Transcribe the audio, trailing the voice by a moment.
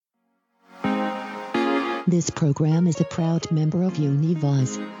This program is a proud member of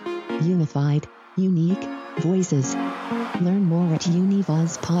Univoz. Unified, unique, voices. Learn more at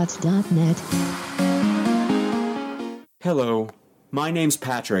univozpods.net. Hello, my name's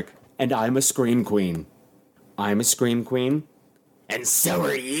Patrick, and I'm a Scream Queen. I'm a Scream Queen, and so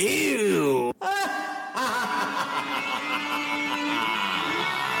are you!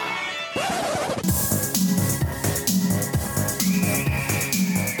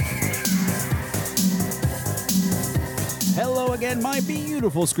 Hello again, my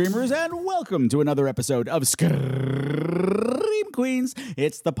beautiful screamers, and welcome to another episode of Scream Queens.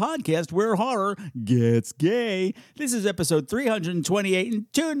 It's the podcast where horror gets gay. This is episode 328,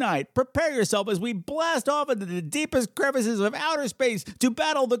 and tonight, prepare yourself as we blast off into the deepest crevices of outer space to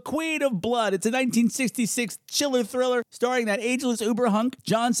battle the Queen of Blood. It's a 1966 chiller thriller starring that ageless uber hunk,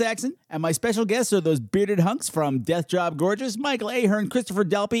 John Saxon, and my special guests are those bearded hunks from Death Job Gorgeous, Michael Ahern, Christopher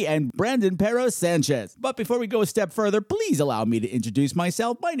Delpy, and Brandon Perro Sanchez. But before we go a step further, please allow me to introduce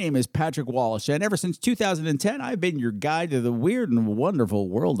myself. My name is Patrick Walsh, and ever since 2010, I've been your guide to the weird and wonderful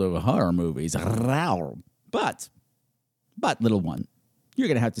world of horror movies. But, little one, you're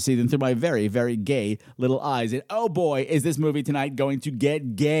going to have to see them through my very, very gay little eyes. And oh boy, is this movie tonight going to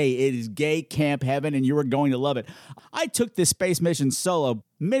get gay. It is gay camp heaven, and you are going to love it. I took this space mission solo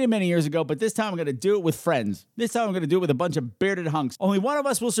many, many years ago, but this time I'm going to do it with friends. This time I'm going to do it with a bunch of bearded hunks. Only one of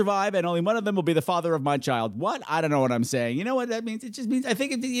us will survive, and only one of them will be the father of my child. What? I don't know what I'm saying. You know what that means? It just means,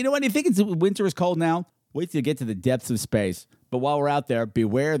 you know what? You think winter is cold now? Wait till you get to the depths of space. But while we're out there,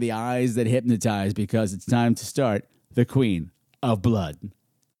 beware the eyes that hypnotize, because it's time to start The Queen of Blood.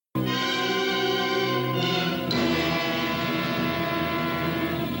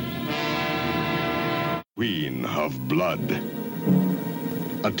 Queen of Blood.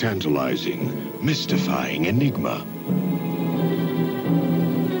 A tantalizing, mystifying enigma.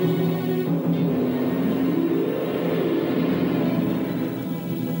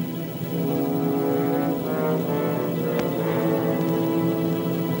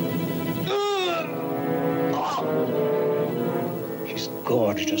 She's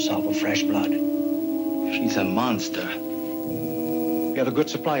gorged herself of fresh blood. She's a monster. We have a good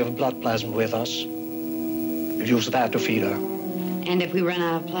supply of blood plasma with us. We'll use that to feed her. And if we run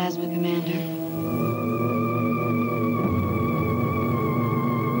out of plasma, Commander?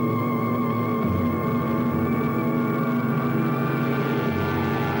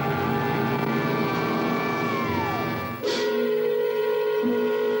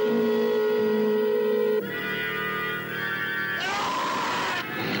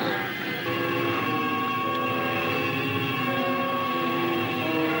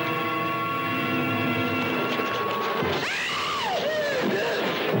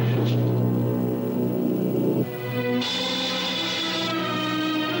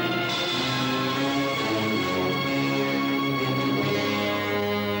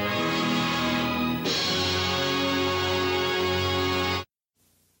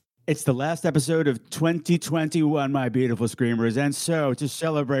 It's the last episode of 2021, my beautiful screamers, and so to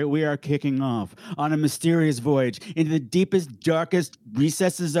celebrate, we are kicking off on a mysterious voyage into the deepest, darkest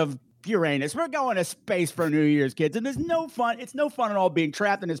recesses of Uranus. We're going to space for New Year's, kids, and there's no fun. It's no fun at all being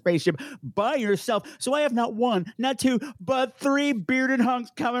trapped in a spaceship by yourself. So I have not one, not two, but three bearded hunks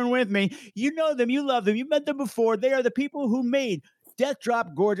coming with me. You know them, you love them, you met them before. They are the people who made Death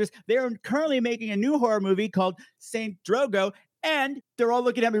Drop Gorgeous. They are currently making a new horror movie called Saint Drogo. And they're all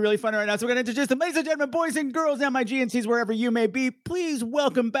looking at me really funny right now. So we're going to introduce them. Ladies and gentlemen, boys and girls, and my GNCs, wherever you may be, please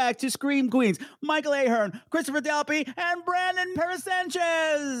welcome back to Scream Queens, Michael Ahern, Christopher Delpy, and Brandon Perez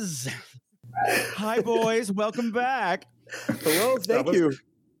Sanchez. Hi, boys. Welcome back. Hello. Thank you.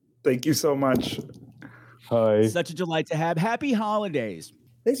 Thank you so much. Hi. Such a delight to have. Happy holidays.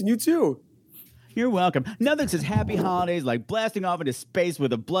 Thanks, and you too. You're welcome. Nothing says happy holidays like blasting off into space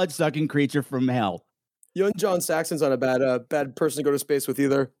with a blood-sucking creature from hell. Young John Saxon's not a bad person to go to space with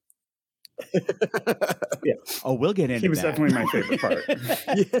either. Yeah. Oh, we'll get into that. He was definitely my favorite part.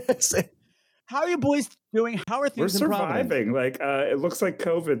 Yes. How are you boys doing? How are things We're in Providence? surviving. It looks like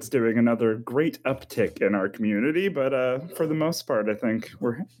COVID's doing another great uptick in our community, but for the most part, I think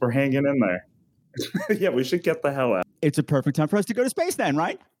we're hanging in there. Yeah, we should get the hell out. It's a perfect time for us to go to space then,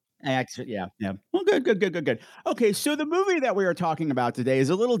 right? Actually, yeah. Well, good. Okay, so the movie that we are talking about today is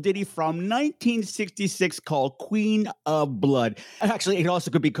a little ditty from 1966 called Queen of Blood. Actually, it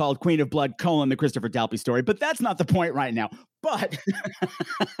also could be called Queen of Blood, the Christopher Dalpy story, but that's not the point right now. But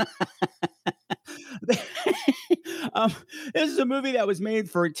this is a movie that was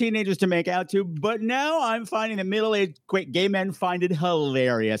made for teenagers to make out to, but now I'm finding that middle-aged gay men find it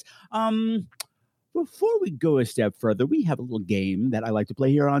hilarious. Before we go a step further, we have a little game that I like to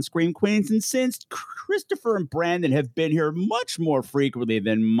play here on Scream Queens. And since Christopher and Brandon have been here much more frequently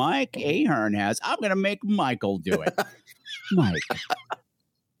than Mike Ahern has, I'm going to make Michael do it. Mike.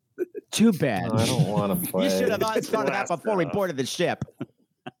 Too bad. I don't want to play. You should have thought of that before we boarded the ship.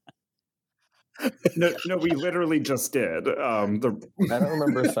 No, we literally just did. I don't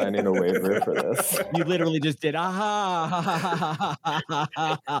remember signing a waiver for this. You literally just did.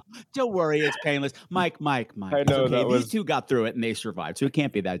 Don't worry, it's painless. Mike. I know okay. that These two got through it and they survived, so it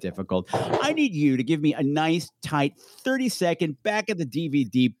can't be that difficult. I need you to give me a nice, tight, 30-second back of the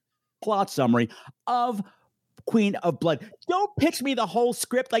DVD plot summary of Queen of Blood. Don't pitch me the whole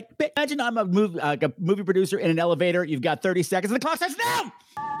script. Like, imagine I'm a movie producer in an elevator. You've got 30 seconds, and the clock starts now.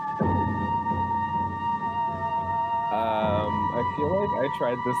 I feel like I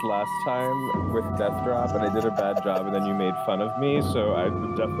tried this last time with Death Drop, and I did a bad job, and then you made fun of me. So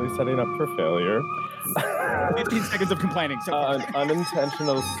I'm definitely setting up for failure. 15 seconds of complaining. So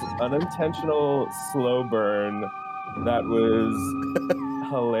unintentional slow burn that was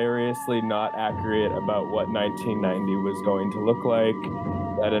hilariously not accurate about what 1990 was going to look like.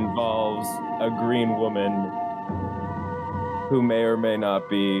 That involves a green woman who may or may not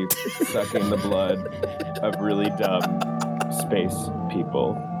be sucking the blood of really dumb space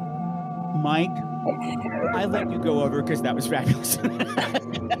people. Mike, I let you go over because that was fabulous.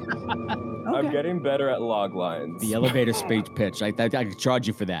 I'm getting better at log lines. The elevator speech pitch. I could charge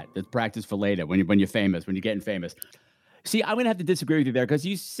you for that. That's practice for later when you're famous, when you're getting famous. See, I'm going to have to disagree with you there because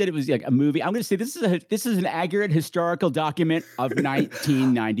you said it was like a movie. I'm going to say this is an accurate historical document of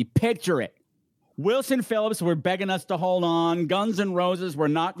 1990. Picture it. Wilson Phillips were begging us to hold on. Guns N' Roses were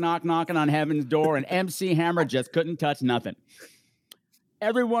knocking on heaven's door, and MC Hammer just couldn't touch nothing.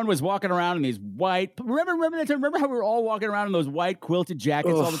 Everyone was walking around in these white. Remember how we were all walking around in those white quilted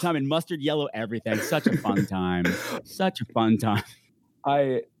jackets all the time and mustard yellow everything. Such a fun time. Such a fun time.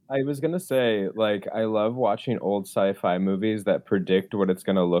 I was going to say, like, I love watching old sci-fi movies that predict what it's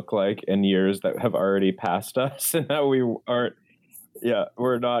going to look like in years that have already passed us, and that we aren't. Yeah,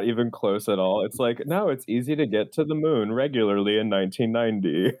 we're not even close at all. It's like, no, it's easy to get to the moon regularly in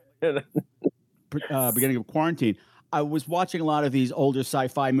 1990. Beginning of quarantine, I was watching a lot of these older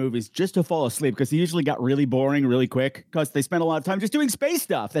sci-fi movies just to fall asleep because they usually got really boring really quick because they spend a lot of time just doing space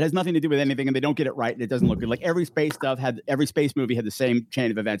stuff that has nothing to do with anything, and they don't get it right and it doesn't look good. Like every space movie had the same chain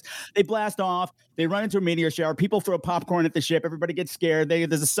of events. They blast off, they run into a meteor shower, people throw popcorn at the ship, everybody gets scared,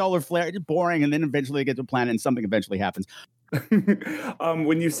 there's a solar flare, it's boring, and then eventually they get to a planet and something eventually happens.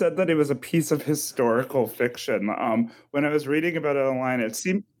 When you said that it was a piece of historical fiction, when I was reading about it online,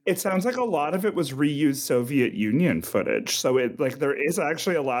 it sounds like a lot of it was reused Soviet Union footage. So there is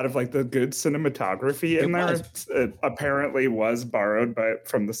actually a lot of like the good cinematography in there. It apparently was borrowed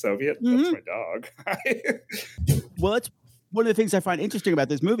from the Soviet. Mm-hmm. That's my dog. Well, that's one of the things I find interesting about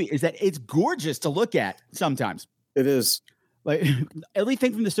this movie is that it's gorgeous to look at sometimes. It is. Like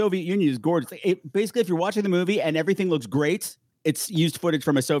everything from the Soviet Union is gorgeous. Basically, if you're watching the movie and everything looks great, it's used footage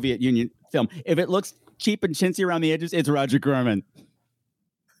from a Soviet Union film. If it looks cheap and chintzy around the edges, it's Roger Corman.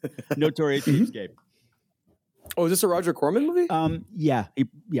 Notorious cheapskate. Oh, is this a Roger Corman movie? Yeah.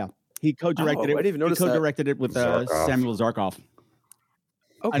 He co-directed it. I didn't even notice he co-directed it with Samuel Zarkov.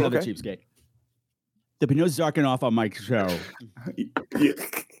 Okay, Another cheapskate. There'll be no zarking off on Mike's show.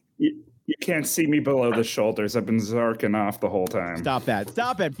 You can't see me below the shoulders. I've been zarking off the whole time. Stop that.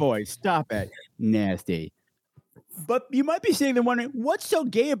 Stop it, boys. Stop it. Nasty. But you might be sitting there wondering, what's so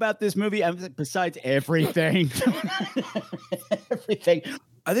gay about this movie besides everything? Everything.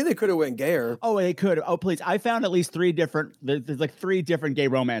 I think they could have went gayer. Oh, they could. Oh, please. I found at least there's like three different gay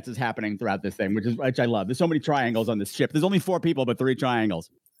romances happening throughout this thing, which I love. There's so many triangles on this ship. There's only 4 people, but 3 triangles.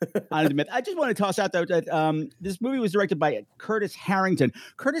 I just want to toss out that this movie was directed by Curtis Harrington.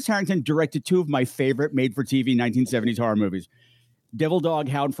 Curtis Harrington directed 2 of my favorite made-for-TV 1970s horror movies. Devil Dog,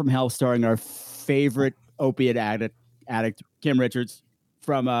 Hound from Hell, starring our favorite opiate addict Kim Richards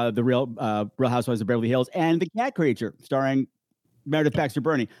from the Real Housewives of Beverly Hills, and The Cat Creature, starring Meredith Baxter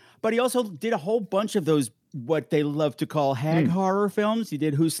Birney. But he also did a whole bunch of those, what they love to call hag horror films. He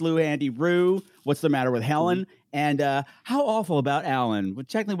did Who Slew Andy Rue, What's the Matter with Helen, and How Awful About Alan,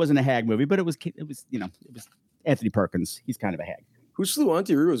 which technically wasn't a hag movie, but it was Anthony Perkins. He's kind of a hag. Who Slew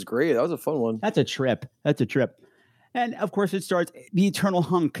Auntie Rue was great. That was a fun one. That's a trip. And of course, it starts the eternal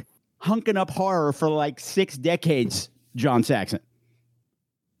hunking up horror for like 6 decades, John Saxon.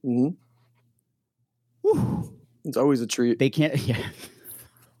 Mm-hmm. Whew. It's always a treat. They can't see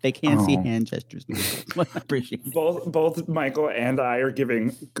hand gestures. I appreciate it. Both Michael and I are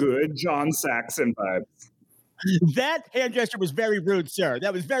giving good John Saxon vibes. That hand gesture was very rude, sir.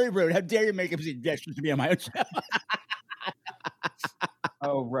 That was very rude. How dare you make a gesture to me on my own show?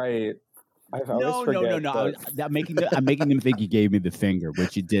 Oh, right. I No. always forget I'm making them think you gave me the finger,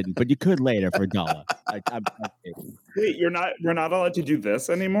 which you didn't, but you could later for $1. I'm kidding. Wait, we're not allowed to do this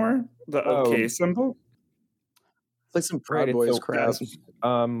anymore? The okay symbol? It's like some Right, Proud it's Boys a- crap.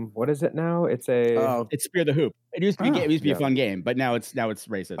 What is it now? It's a. Oh, It's Spear the Hoop. It used to be a yeah. fun game, but now it's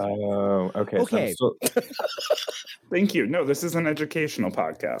racist. Oh, okay. Okay. So Thank you. No, this is an educational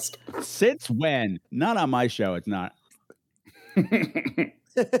podcast. Since when? Not on my show. It's not.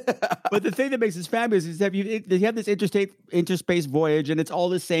 But the thing that makes this fabulous is that you have this interspace voyage, and it's all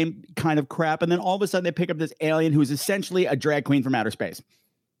the same kind of crap. And then all of a sudden, they pick up this alien who's essentially a drag queen from outer space,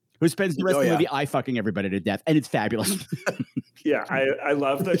 who spends the rest of the movie eye fucking everybody to death, and it's fabulous. Yeah, I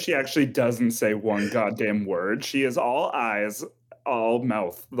love that she actually doesn't say one goddamn word. She is all eyes, all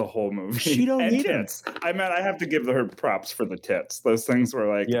mouth the whole movie. She don't and need it. tits. I mean, I have to give her props for the tits. Those things were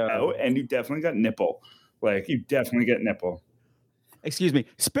like, oh, and you definitely got nipple. Like, you definitely get nipple. Excuse me,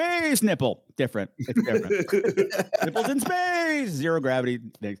 space nipple. Different. It's different. Nipples in space. Zero gravity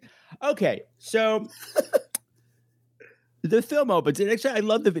things. Okay, so the film opens, and actually, I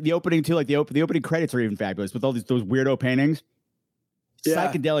love the opening too. Like the opening credits are even fabulous with all those weirdo paintings,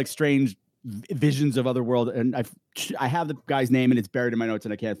 psychedelic, strange visions of other world. And I have the guy's name, and it's buried in my notes,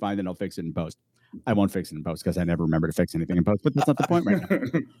 and I can't find it. And I'll fix it in post. I won't fix it in post because I never remember to fix anything in post. But that's not the point right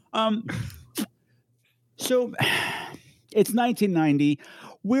now. So it's 1990.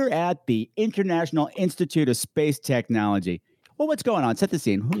 We're at the International Institute of Space Technology. Well, what's going on? Set the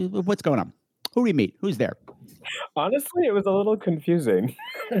scene. What's going on? Who do we meet? Who's there? Honestly, it was a little confusing.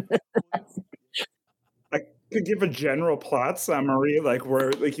 I could give a general plot summary, like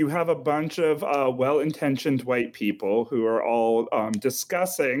where you have a bunch of well-intentioned white people who are all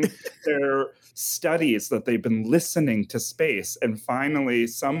discussing their studies that they've been listening to space, and finally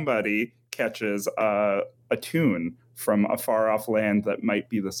somebody catches a tune from a far-off land that might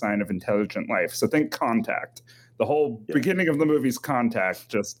be the sign of intelligent life. So think Contact. The whole beginning of the movie's Contact,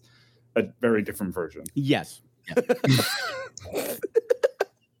 just a very different version. Yes.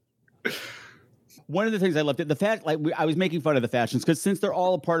 One of the things I loved, the fact, I was making fun of the fashions, because since they're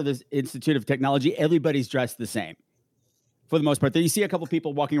all a part of this Institute of Technology, everybody's dressed the same. For the most part, you see a couple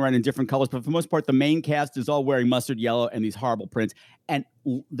people walking around in different colors, but for the most part, the main cast is all wearing mustard yellow and these horrible prints. And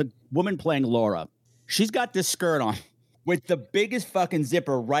the woman playing Laura, she's got this skirt on with the biggest fucking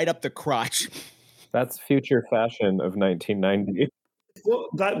zipper right up the crotch. That's future fashion of 1990. Well,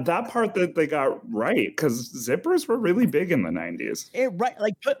 that part that they got right, because zippers were really big in the 90s.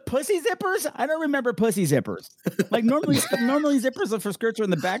 Pussy zippers? I don't remember pussy zippers. Like normally zippers are for skirts are in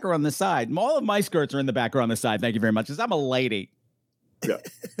the back or on the side. All of my skirts are in the back or on the side. Thank you very much, because I'm a lady. Yeah.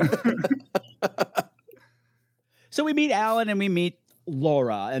 So we meet Alan and we meet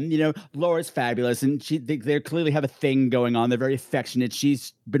Laura, and Laura's fabulous, and they clearly have a thing going on. They're very affectionate.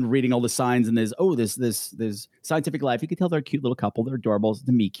 She's been reading all the signs, and there's scientific life. You can tell they're a cute little couple. They're adorable.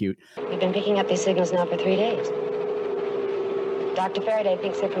 To me, cute. We've been picking up these signals now for 3 days. Dr. Faraday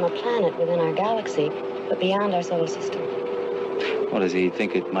thinks they're from a planet within our galaxy, but beyond our solar system. What, does he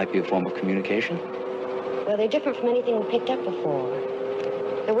think it might be a form of communication? Well, they're different from anything we picked up before.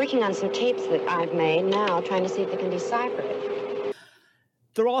 They're working on some tapes that I've made now, trying to see if they can decipher it.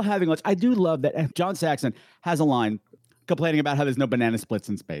 They're all having lunch. I do love that John Saxon has a line complaining about how there's no banana splits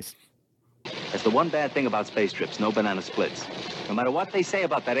in space. That's the one bad thing about space trips, no banana splits. No matter what they say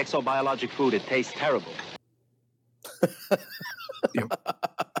about that exobiologic food, it tastes terrible.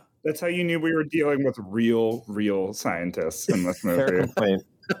 That's how you knew we were dealing with real scientists in this movie. Fair complaint.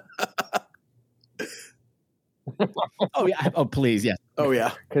 Oh yeah. Oh please, yes. Oh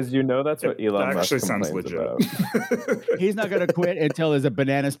yeah. Because that's what Elon Musk actually sounds complains legit. about. He's not going to quit until there's a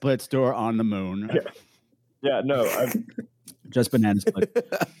banana split store on the moon. Yeah, no. Just banana split.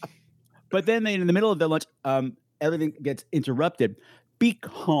 But then in the middle of the lunch, everything gets interrupted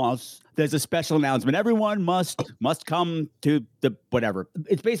because there's a special announcement. Everyone must come to the whatever.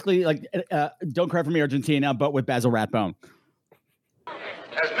 It's basically like Don't Cry for Me, Argentina, but with Basil Rathbone.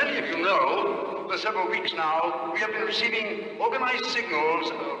 As many of you know, for several weeks now, we have been receiving organized signals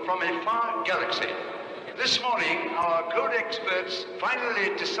from a far galaxy. This morning, our code experts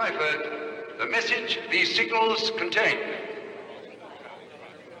finally deciphered the message these signals contain.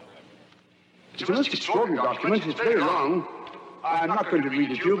 It's a most extraordinary document. It's very long. I'm not going to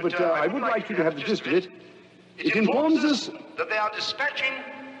read it to you, but I would like you to have the gist of it. It informs us that they are dispatching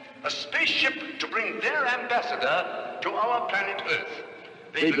a spaceship to bring their ambassador to our planet Earth.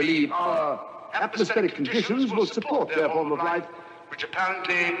 they believe our atmospheric conditions will support their form of life, which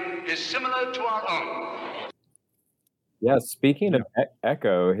apparently is similar to our own. Yeah, speaking of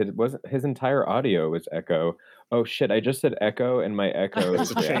echo, his entire audio was echo. Oh shit, I just said echo and my echo It's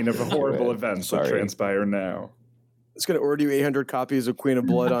is a chain of horrible events that transpire now. It's going to order you 800 copies of Queen of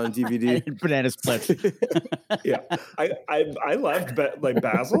Blood on DVD. Banana splits. Yeah. I loved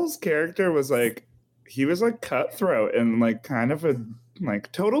Basil's character was like, he was like cutthroat and like kind of a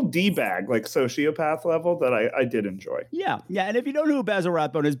like total D-bag, like sociopath level that I did enjoy. Yeah. And if you don't know who Basil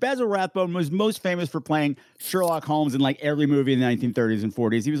Rathbone is, Basil Rathbone was most famous for playing Sherlock Holmes in like every movie in the 1930s and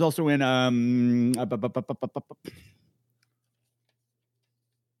 40s. He was also in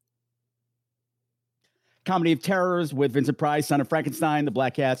Comedy of Terrors with Vincent Price, Son of Frankenstein, The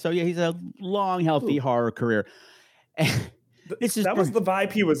Black Cat. So yeah, he's a long, healthy horror career. That was the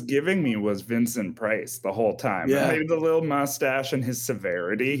vibe he was giving me, was Vincent Price the whole time. Yeah. Maybe the little mustache and his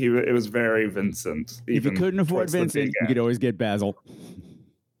severity. It was very Vincent. If you couldn't afford Vincent, you could always get Basil.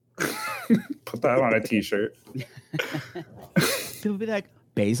 Put that on a t-shirt. People be like,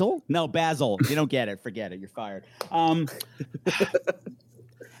 Basil? No, Basil. You don't get it. Forget it. You're fired.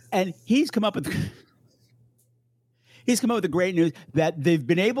 And he's come up with the great news that they've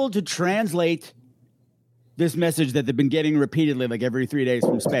been able to translate this message that they've been getting repeatedly, like every 3 days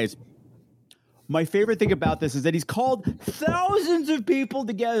from space. My favorite thing about this is that he's called thousands of people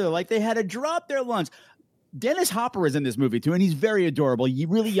together, like they had to drop their lunch. Dennis Hopper is in this movie too, and he's very adorable.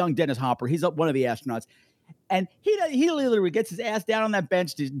 Really young Dennis Hopper. He's one of the astronauts. And he literally gets his ass down on that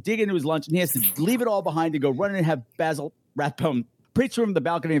bench to dig into his lunch, and he has to leave it all behind to go run and have Basil Rathbone preach from the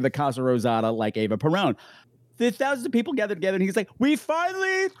balcony of the Casa Rosada like Eva Perón. There's thousands of people gathered together, and he's like, we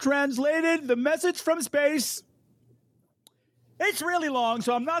finally translated the message from space. It's really long,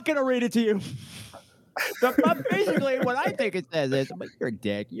 so I'm not going to read it to you. But basically, what I think it says is, but you're a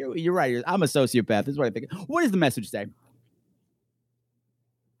dick. You're right. I'm a sociopath. This is what I think. What does the message say?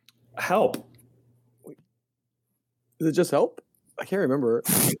 Help. Is it just help? I can't remember.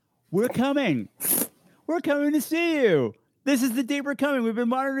 We're coming. We're coming to see you. This is the day we're coming. We've been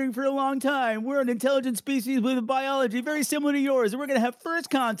monitoring for a long time. We're an intelligent species with a biology very similar to yours, and we're going to have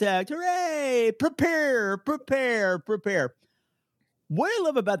first contact. Hooray! Prepare. What I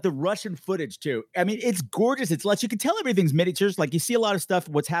love about the Russian footage, too, I mean, it's gorgeous. It's lush. You can tell everything's miniatures. Like, you see a lot of stuff,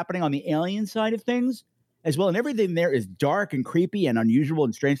 what's happening on the alien side of things as well, and everything there is dark and creepy and unusual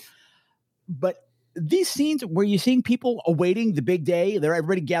and strange. But these scenes where you're seeing people awaiting the big day, they're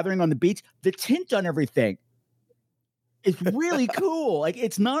everybody gathering on the beach, the tint on everything, it's really cool. Like,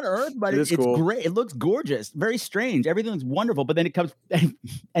 it's not Earth, but it's cool. Great. It looks gorgeous. Very strange. Everything looks wonderful. But then it comes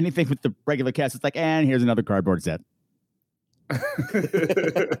anything with the regular cast. It's like, and here's another cardboard set. Because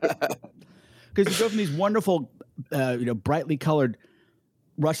you go from these wonderful, brightly colored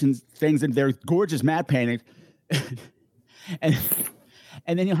Russian things, and they're gorgeous matte paintings, and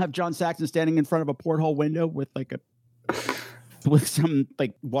then you'll have John Saxon standing in front of a porthole window with some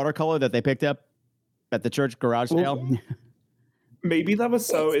like watercolor that they picked up at the church garage sale. Maybe that was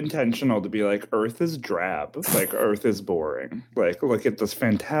so intentional to be like, Earth is drab, like Earth is boring. Like, look at this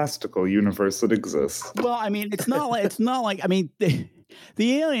fantastical universe that exists. Well, I mean, it's not like I mean, the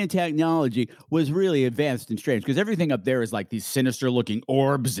alien technology was really advanced and strange, because everything up there is like these sinister looking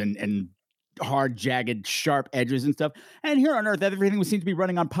orbs and hard, jagged, sharp edges and stuff. And here on Earth, everything seems to be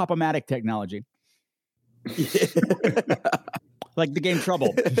running on Pop-O-Matic technology. Like the game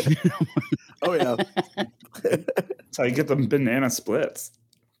Trouble. Oh, yeah. That's how you get them banana splits.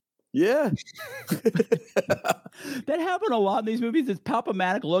 Yeah. That happened a lot in these movies. This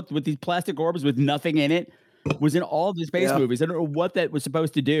Pop-O-Matic looked with these plastic orbs with nothing in it was in all the space movies. I don't know what that was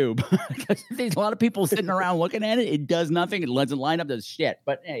supposed to do. There's a lot of people sitting around looking at it. It does nothing. It doesn't line up, does shit.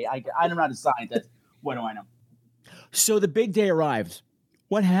 But hey, I'm not a scientist. What do I know? So the big day arrives.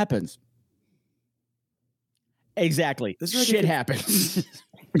 What happens? Exactly. Shit happens.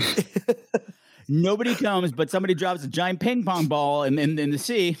 Nobody comes, but somebody drops a giant ping pong ball in the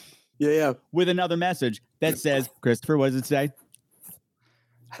sea. Yeah. With another message that says, Christopher, what does it say?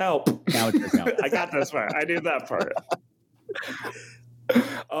 Help. Now it says help. I got this part. I knew that part.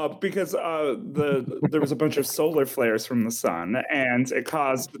 Because there was a bunch of solar flares from the sun, and it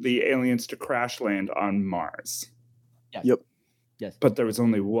caused the aliens to crash land on Mars. Yes. Yep. Yes. But there was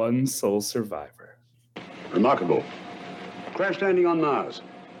only one sole survivor. Remarkable. Crash landing on Mars.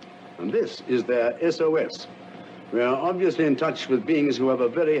 And this is their SOS. We are obviously in touch with beings who have a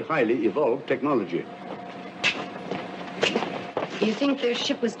very highly evolved technology. You think their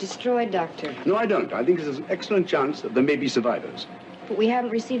ship was destroyed, Doctor? No, I don't. I think there's an excellent chance that there may be survivors. But we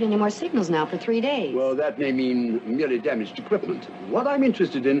haven't received any more signals now for 3 days. Well, that may mean merely damaged equipment. What I'm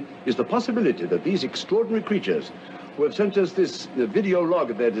interested in is the possibility that these extraordinary creatures who have sent us this video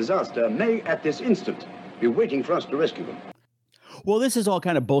log of their disaster may, at this instant, be waiting for us to rescue them. Well, this is all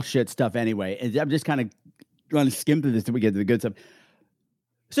kind of bullshit stuff anyway. And I'm just kind of going to skim through this till we get to the good stuff.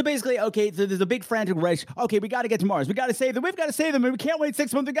 So basically, okay, so there's a big frantic race. Okay, we got to get to Mars. We got to save them. We've got to save them. And we can't wait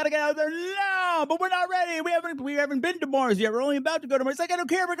 6 months. We got to get out there. No, but we're not ready. We haven't been to Mars yet. We're only about to go to Mars. It's like, I don't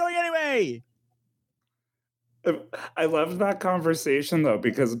care. We're going anyway. I loved that conversation, though,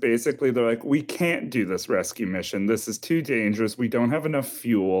 because basically they're like, we can't do this rescue mission. This is too dangerous. We don't have enough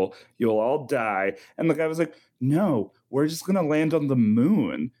fuel. You'll all die. And the guy was like, no, we're just going to land on the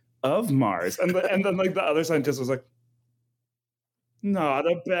moon of Mars. And then like the other scientist was like, not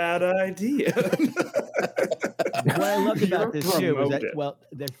a bad idea. What I loved about this too is that, well,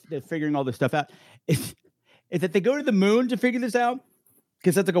 they're figuring all this stuff out. Is that they go to the moon to figure this out?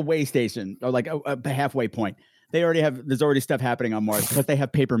 Because that's like a way station or like a halfway point. There's already stuff happening on Mars, but they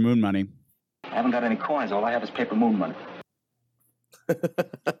have paper moon money. I haven't got any coins. All I have is paper moon money.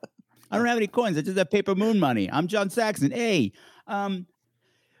 I don't have any coins. I just have paper moon money. I'm John Saxon. Hey,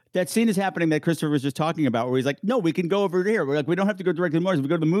 that scene is happening that Christopher was just talking about, where he's like, "No, we can go over here. We're like, we don't have to go directly to Mars. If we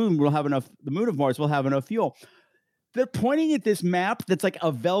go to the moon, we'll have enough. The moon of Mars will have enough fuel." They're pointing at this map that's like a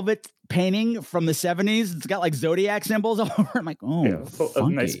velvet painting from the 70s. It's got like zodiac symbols all over. I'm like, oh, yeah, a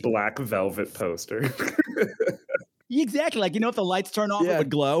nice black velvet poster. Exactly. Like, if the lights turn off, it would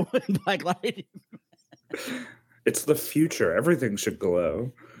glow. Black light. It's the future. Everything should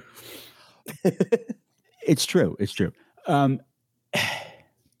glow. It's true. It's true.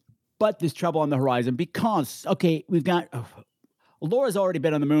 But there's trouble on the horizon because, okay, we've got Laura's already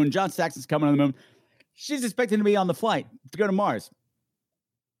been on the moon. John Saxon's coming on the moon. She's expecting to be on the flight to go to Mars.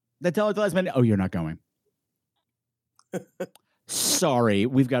 They tell her at the last minute, oh, you're not going. Sorry,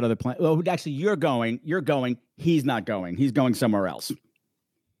 we've got other plans. Well, actually, you're going. He's not going. He's going somewhere else.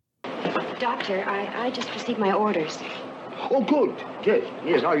 Doctor, I just received my orders. Oh, good.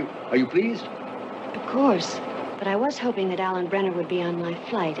 Yes. Are you pleased? Of course. But I was hoping that Alan Brenner would be on my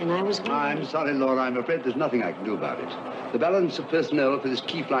flight, and I was wondering... I'm sorry, Laura. I'm afraid there's nothing I can do about it. The balance of personnel for this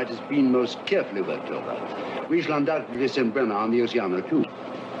key flight has been most carefully worked over. We shall undoubtedly send Brenner on the Oceano, too.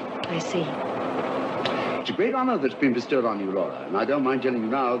 I see. It's a great honor that's been bestowed on you, Laura, and I don't mind telling you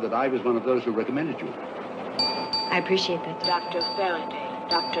now that I was one of those who recommended you. I appreciate that. Dr.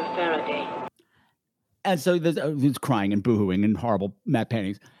 Faraday. And so there's crying and boohooing and horrible matte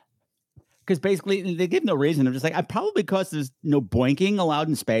paintings. Because basically, they give no reason. I'm just like, probably because there's no boinking allowed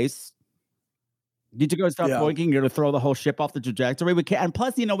in space. Did you go start boinking? You're going to throw the whole ship off the trajectory? We can't. And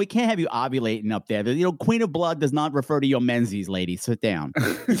plus, we can't have you ovulating up there. Queen of Blood does not refer to your Menzies, lady. Sit down.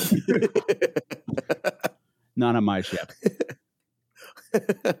 Not on my ship.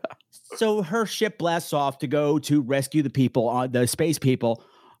 So her ship blasts off to go to rescue the space people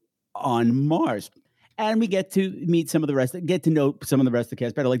on Mars. And we get to meet some of the rest, get to know some of the rest of the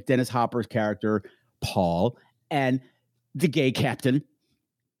cast better, like Dennis Hopper's character, Paul, and the gay captain.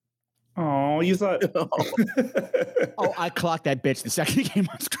 Oh, you thought... Oh, I clocked that bitch the second he came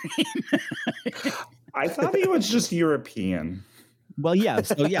on screen. I thought he was just European. Well, yeah.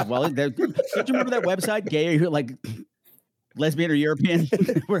 So, yeah. Well, don't you remember that website, gay or like lesbian or European?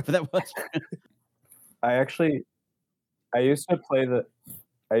 Wherever that was. I used to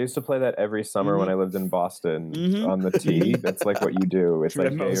play that every summer when I lived in Boston on the T. That's like what you do. It's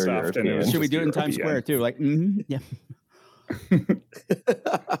like gay or European. Should we do it in Times Square too? Like, yeah.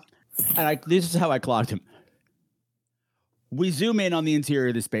 And this is how I clocked him. We zoom in on the interior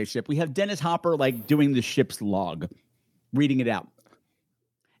of the spaceship. We have Dennis Hopper like doing the ship's log, reading it out.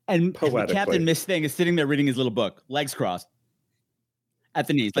 And the Captain Miss Thing is sitting there reading his little book, legs crossed, at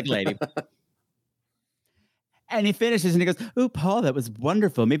the knees, like a lady. And he finishes and he goes, "Oh, Paul, that was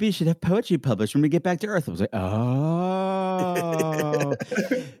wonderful. Maybe you should have poetry published when we get back to Earth." I was like, oh,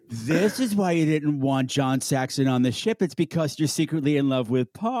 this is why you didn't want John Saxon on the ship. It's because you're secretly in love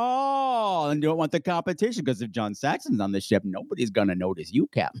with Paul and don't want the competition. Because if John Saxon's on the ship, nobody's going to notice you,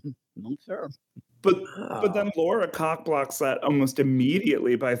 Captain. No, sir. But then Laura cockblocks that almost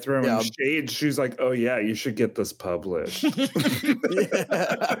immediately by throwing shade. She's like, "Oh, yeah, you should get this published."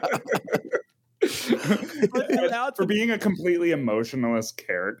 For being a completely emotionless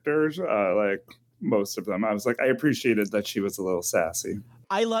character, like most of them, I was like, I appreciated that she was a little sassy.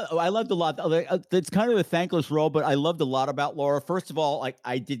 I loved a lot. It's kind of a thankless role, but I loved a lot about Laura. First of all, like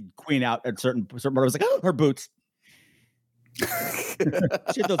I did Queen out at certain point. I was like, her boots. She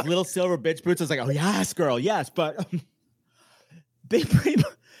had those little silver bitch boots. I was like, oh yes, girl, yes. But they pretty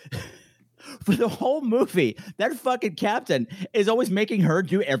for the whole movie, that fucking captain is always making her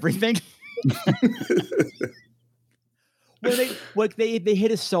do everything. Well, they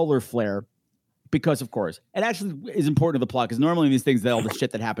hit a solar flare because, of course, it actually is important to the plot because normally in these things, all the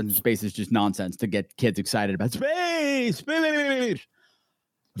shit that happens in space is just nonsense to get kids excited about space.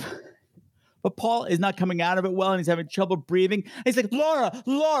 But Paul is not coming out of it well, and he's having trouble breathing. And he's like,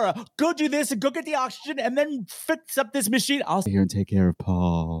 Laura, go do this and go get the oxygen and then fix up this machine. I'll stay here and take care of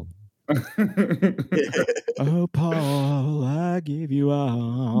Paul. Oh, Paul, I give you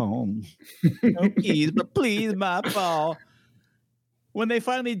all. No keys, but please, my Paul. When they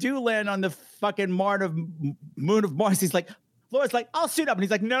finally do land on the fucking moon of Mars, he's like, Laura's like, I'll suit up. And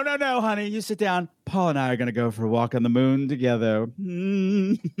he's like, no, honey, you sit down. Paul and I are going to go for a walk on the moon together.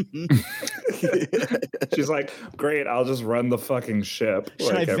 She's like, great, I'll just run the fucking ship.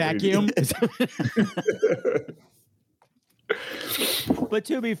 Should I vacuum? But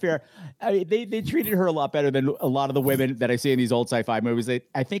to be fair, they treated her a lot better than a lot of the women that I see in these old sci-fi movies.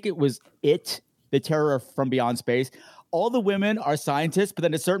 I think it was The Terror from Beyond Space. All the women are scientists, but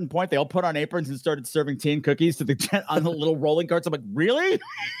then at a certain point, they all put on aprons and started serving tea and cookies to the on the little rolling carts. I'm like, really?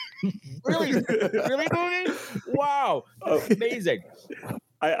 Really, movie? Wow, that's amazing.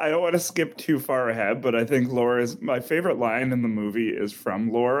 I don't want to skip too far ahead, but I think my favorite line in the movie is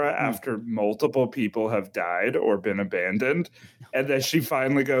from Laura after multiple people have died or been abandoned. And then she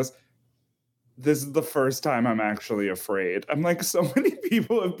finally goes, this is the first time I'm actually afraid. I'm like, so many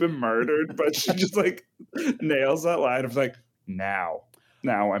people have been murdered, but she just like nails that line of like, now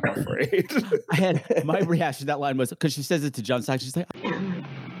I'm afraid. I had my reaction to that line was because she says it to John Sachs. She's like,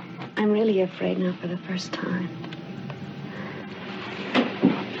 I'm really afraid now for the first time.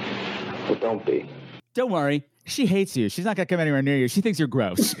 Well, don't be. Don't worry. She hates you. She's not going to come anywhere near you. She thinks you're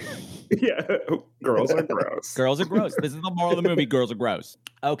gross. Yeah, girls are gross. Girls are gross. This is the moral of the movie. Girls are gross.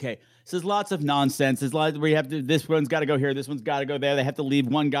 Okay, so there's lots of nonsense. There's lots where you have to. This one's got to go here. This one's got to go there. They have to leave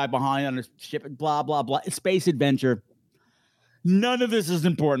one guy behind on a ship. Blah blah blah. Space adventure. None of this is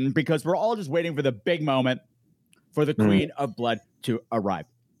important because we're all just waiting for the big moment for the Queen of Blood to arrive.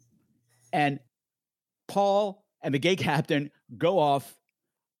 And Paul and the gay captain go off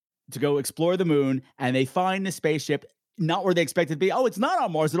to go explore the moon, and they find the spaceship not where they expect it to be. Oh, it's not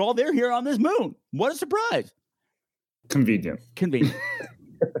on Mars at all. They're here on this moon. What a surprise. Convenient.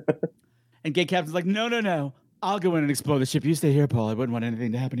 And gay captain's like, no. I'll go in and explore the ship. You stay here, Paul. I wouldn't want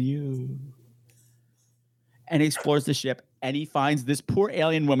anything to happen to you. And he explores the ship, and he finds this poor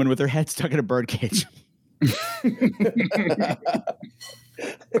alien woman with her head stuck in a bird cage.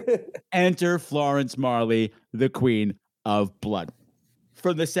 Enter Florence Marley, the Queen of Blood.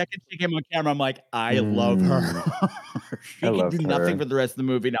 From the second she came on camera, I'm like, I love her. She can do nothing for the rest of the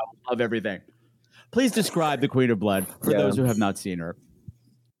movie. Now I love everything. Please describe the Queen of Blood for those who have not seen her.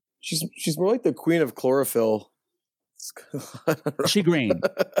 She's more like the Queen of Chlorophyll. She green.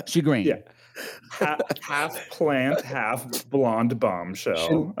 Yeah. Half plant, half blonde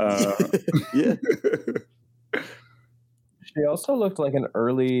bombshell. Yeah. She also looked like an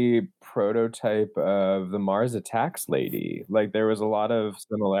early prototype of the Mars Attacks lady. Like there was a lot of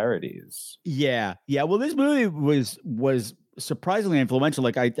similarities. Yeah. Well, this movie was surprisingly influential.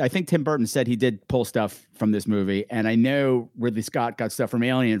 Like I think Tim Burton said he did pull stuff from this movie, and I know Ridley Scott got stuff from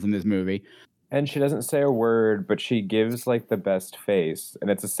Alien from this movie. And she doesn't say a word, but she gives like the best face,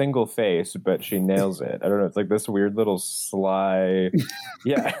 and it's a single face, but she nails it. I don't know. It's like this weird little sly.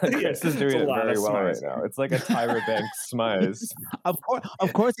 Yeah, Chris is doing it very well right now. It's like a Tyra Banks smize. Of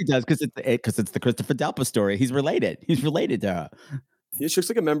course he does, because it's the Christopher Delpa story. He's related. He's related to her. Yeah, she looks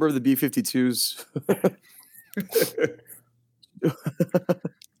like a member of the B-52s.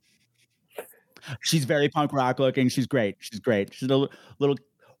 She's very punk rock looking. She's great. She's a little.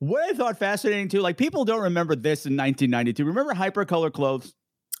 What I thought fascinating too, like people don't remember this in 1992. Remember hypercolor clothes?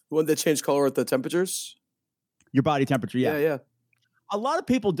 The one that changed color at the temperatures? Your body temperature, yeah. Yeah. A lot of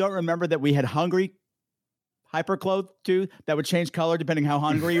people don't remember that we had hungry hyperclothes too that would change color depending how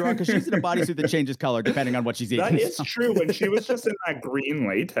hungry you are, because she's in a bodysuit that changes color depending on what she's eating. That is true. When she was just in that green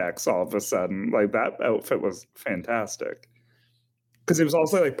latex all of a sudden, like that outfit was fantastic. Because it was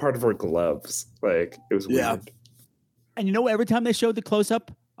also like part of her gloves. Like it was weird. And you know, every time they showed the close-up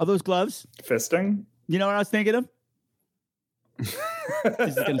of those gloves, fisting. You know what I was thinking of? This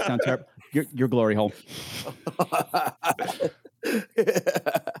is going to sound terrible. Your glory hole.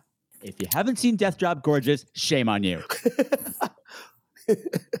 If you haven't seen Death Drop Gorgeous, shame on you.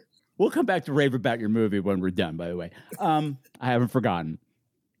 We'll come back to rave about your movie when we're done, by the way. I haven't forgotten.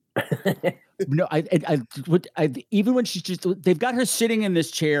 No, even when she's just, they've got her sitting in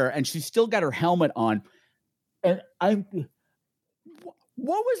this chair and she's still got her helmet on. And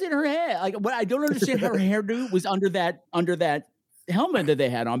what was in her head? Like, what I don't understand how her hairdo was under that helmet that they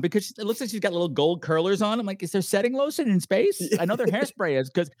had on because it looks like she's got little gold curlers on. I'm like, is there setting lotion in space? I know their hairspray is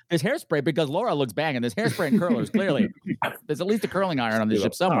because there's hairspray because Laura looks banging. There's hairspray and curlers, clearly. There's at least a curling iron on the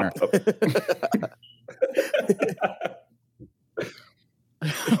ship somewhere.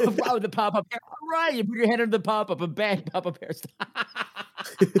 Wow, the pop-up hair. All right, you put your head under the pop-up and bang, pop-up hairstyle.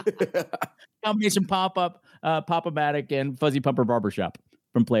 Combination pop-up, Pop-O-Matic, and Fuzzy Pumper Barbershop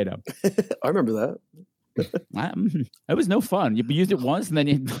from Play-Doh. I remember that. It was no fun. You used it once and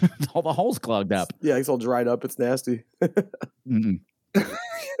then all the holes clogged up. Yeah, it's all dried up. It's nasty.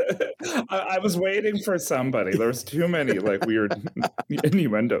 I was waiting for somebody. There's too many like weird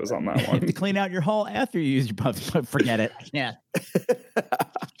innuendos on that You one. have to clean out your hole after you use your puff. Forget it. Yeah.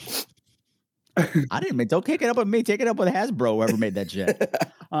 I didn't make. Don't take it up with me. Take it up with Hasbro, whoever made that shit.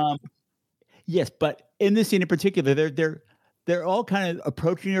 Yes, but in this scene in particular, they're all kind of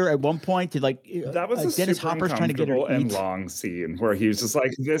approaching her at one point to like that was a Dennis super Hopper's trying to get her to and eat. long scene where he was just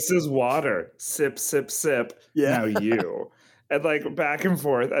like, "This is water, sip, sip, sip." Yeah. Now you. And like back and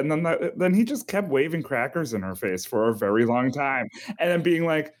forth, and then he just kept waving crackers in her face for a very long time, and then being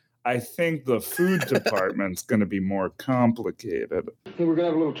like, "I think the food department's going to be more complicated." I think we're going to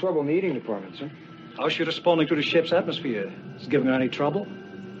have a little trouble in the eating department, sir. How's she responding to the ship's atmosphere? Is it giving her any trouble?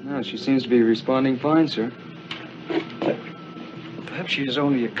 No, she seems to be responding fine, sir. Perhaps she is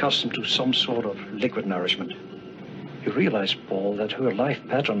only accustomed to some sort of liquid nourishment. You realize, Paul, that her life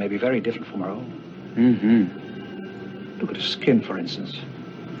pattern may be very different from her own. Mm-hmm. Look at her skin, for instance.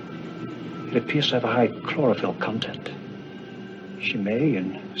 It appears to have a high chlorophyll content. She may,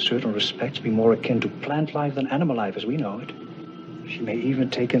 in certain respects, be more akin to plant life than animal life as we know it. She may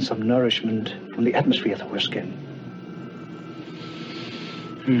even take in some nourishment from the atmosphere through her skin.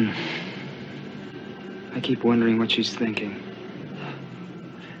 I keep wondering what she's thinking.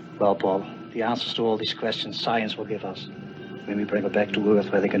 Well, Paul, the answers to all these questions science will give us when we bring her back to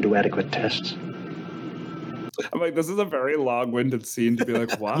Earth where they can do adequate tests. I'm like, this is a very long-winded scene to be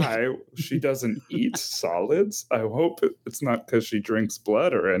like, why she doesn't eat solids? I hope it's not because she drinks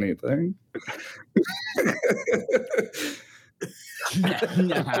blood or anything.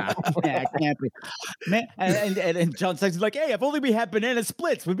 Nah, it can't be. Man, and John Sykes is like, hey, if only we had banana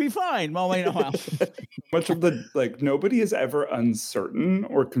splits, we'd be fine. Well, wait a while. Much of the, like, nobody is ever uncertain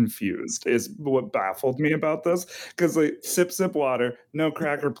or confused is what baffled me about this. Because, like, sip, sip water, no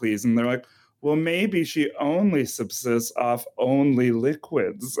cracker, please. And they're like, well, maybe she only subsists off only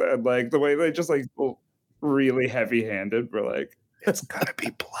liquids. And, like, the way they just, like, really heavy-handed were like, it's gotta be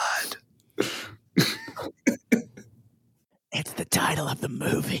blood. It's the title of the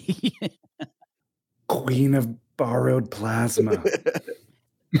movie. Queen of borrowed plasma.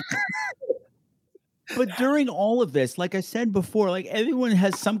 But during all of this, like I said before, like everyone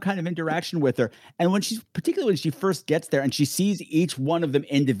has some kind of interaction with her. And particularly when she first gets there and she sees each one of them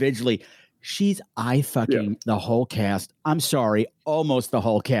individually, she's eye-fucking the whole cast. I'm sorry, almost the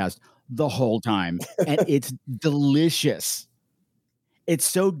whole cast, the whole time. And it's delicious. It's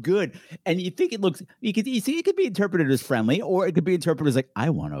so good. And you think it could be interpreted as friendly, or it could be interpreted as like, I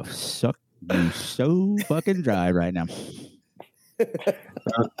want to suck you so fucking dry right now.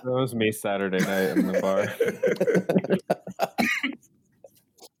 That was me Saturday night in the bar.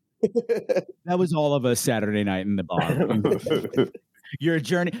 That was all of us Saturday night in the bar. Your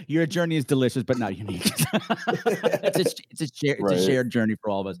journey is delicious, but not unique. It's a shared journey for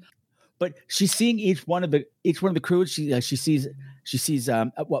all of us. But she's seeing each one of the crew. She sees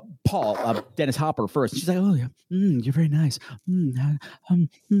Paul, Dennis Hopper first. She's like, oh yeah, you're very nice.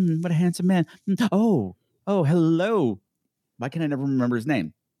 What a handsome man. Oh, hello. Why can I never remember his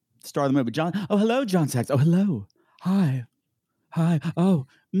name? Star of the movie, John. Oh, hello, John Sachs. Oh, hello. Hi. Oh,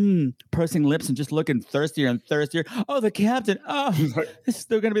 pursing lips and just looking thirstier and thirstier. Oh, the captain. Oh, this is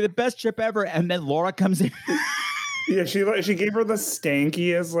still going to be the best trip ever. And then Laura comes in. Yeah, she gave her the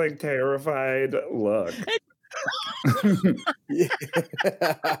stankiest, like, terrified look.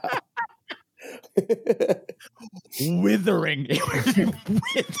 Withering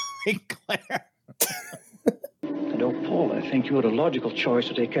Claire. And oh, Paul, I think you're the logical choice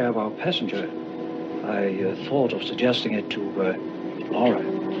to take care of our passenger. I thought of suggesting it to Laura,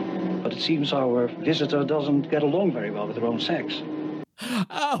 but it seems our visitor doesn't get along very well with her own sex.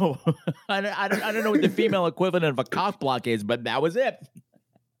 Oh, I don't know what the female equivalent of a cock block is, but that was it.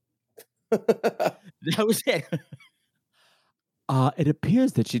 That was it. It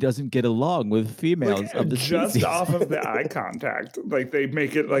appears that she doesn't get along with females of the just species. off of the eye contact. Like, they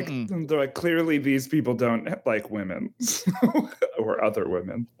make it like they're like, clearly these people don't like women or other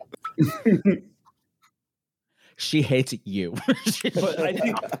women. She hates you. But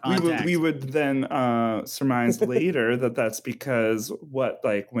I think we would then surmise later that that's because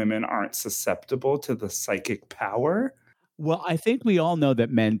women aren't susceptible to the psychic power. Well, I think we all know that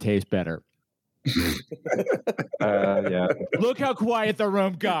men taste better. Yeah. Look how quiet the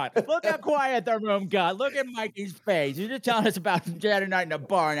room got. Look how quiet the room got. Look at Mikey's face. He's just telling us about Saturday night in the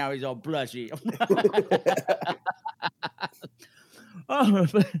bar. Now he's all blushy. Oh,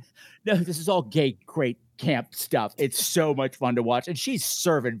 no, this is all gay, great camp stuff. It's so much fun to watch. And she's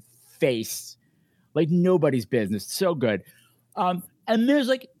serving face like nobody's business. So good. And there's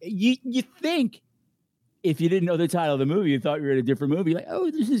like, you think, if you didn't know the title of the movie, you thought you were in a different movie. Like,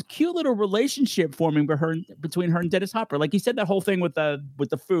 oh, there's this cute little relationship forming between her and Dennis Hopper. Like you said, that whole thing with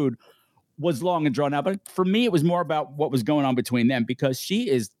the food was long and drawn out. But for me, it was more about what was going on between them because she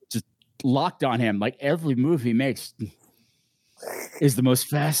is just locked on him. Like every movie he makes is the most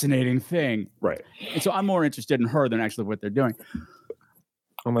fascinating thing. Right. And so I'm more interested in her than actually what they're doing.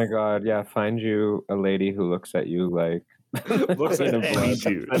 Oh my God. Yeah. Find you a lady who looks at you like, looks at any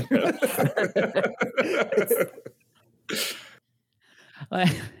dude.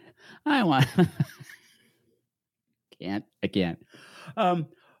 I want. I can't. And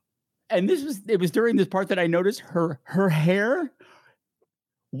it was during this part that I noticed her hair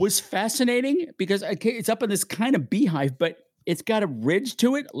was fascinating because it's up in this kind of beehive, but it's got a ridge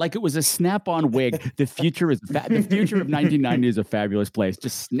to it, like it was a snap-on wig. The future of 1990 is a fabulous place.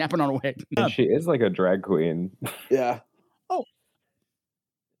 Just snapping on a wig. And she is like a drag queen. Yeah. Oh,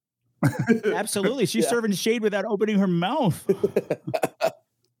 absolutely. She's serving shade without opening her mouth.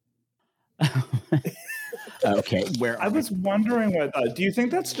 Okay, I was wondering what do you think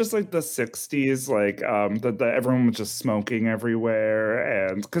that's just like the 60s, like that everyone was just smoking everywhere,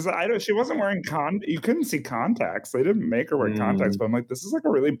 and because she wasn't wearing you couldn't see contacts. They didn't make her wear contacts, but I'm like, this is like a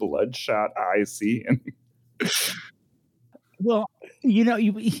really bloodshot eye scene. Well,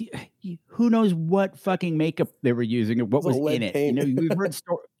 who knows what fucking makeup they were using or what was in it. Paint. We've heard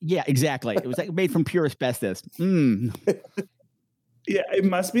stories. Yeah, exactly. It was like made from pure asbestos. Yeah, it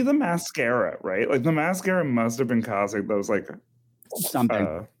must be the mascara, right? Like the mascara must have been causing those like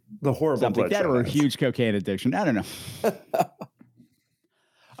something, the horrible something that or a eyes. huge cocaine addiction. I don't know.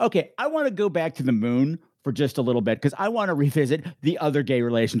 Okay, I want to go back to the moon for just a little bit because I want to revisit the other gay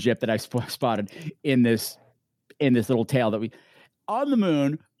relationship that I spotted in this little tale that we on the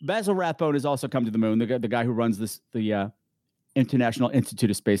moon. Basil Rathbone has also come to the moon. The guy who runs the International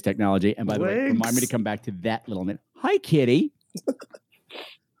Institute of Space Technology. And by the way, remind me to come back to that little minute. Hi, Kitty.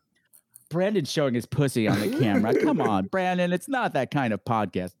 Brandon's showing his pussy on the camera. Come on, Brandon. It's not that kind of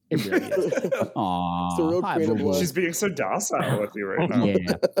podcast. It really is. Aww. Hi, boo-boo. She's being so docile with you right now.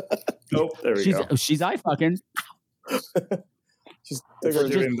 Yeah. Oh, there we go. She's eye fucking. She's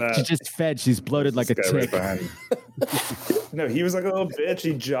doing that. She just fed. She's bloated like a tick. No, he was like a little bitch.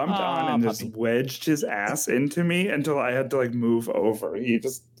 He jumped on and just wedged his ass into me until I had to like move over.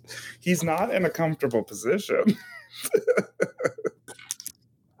 He's not in a comfortable position.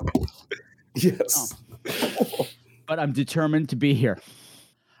 Yes. But I'm determined to be here.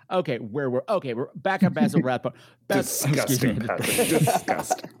 Okay, we're back at Basil Rathbone. Disgusting, Patrick.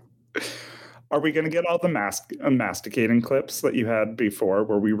 Disgusting. Are we going to get all the masticating clips that you had before?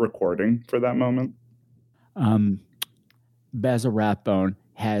 Were we recording for that moment? Basil Rathbone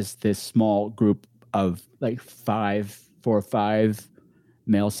has this small group of like 4 or 5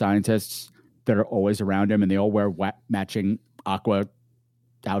 male scientists that are always around him, and they all wear matching aqua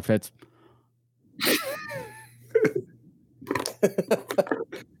outfits. They're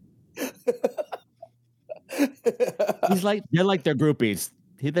like their groupies.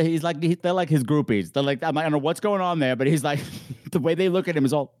 They're like his groupies. They're like, I don't know what's going on there, but he's like, the way they look at him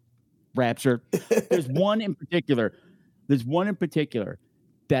is all rapture. There's one in particular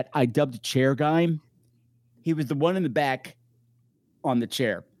that I dubbed chair guy. He was the one in the back on the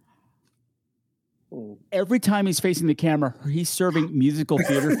chair. Every time he's facing the camera, he's serving musical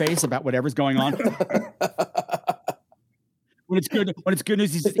theater face about whatever's going on. When it's good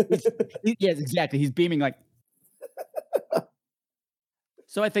news, yes, exactly. He's beaming like.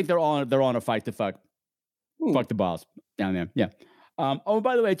 So I think they're on a fight to fuck the balls down there. Yeah. Oh,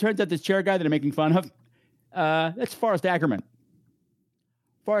 by the way, it turns out this chair guy that I'm making fun of, that's Forrest Ackerman.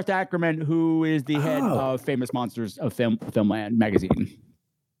 Forrest Ackerman, who is the head of Famous Monsters of Filmland magazine.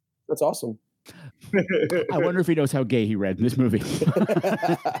 That's awesome. I wonder if he knows how gay he read in this movie.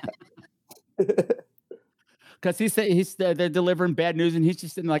 Because they're delivering bad news, and he's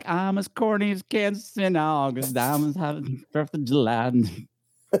just sitting like, I'm as corny as Kansas in August. Diamonds having 4th of July.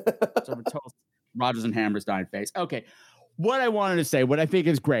 Rodgers and Hammerstein face. Okay. What I wanted to say, what I think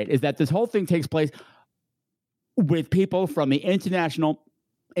is great, is that this whole thing takes place with people from the International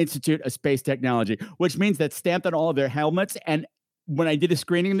Institute of Space Technology, which means that stamped on all of their helmets. And when I did a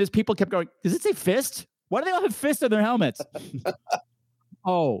screening of this, people kept going, does it say fist? Why do they all have fists on their helmets?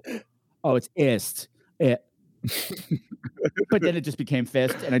 Oh, it's ist. It. But then it just became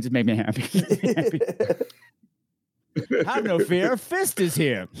fist, and it just made me happy. Have no fear, Fist is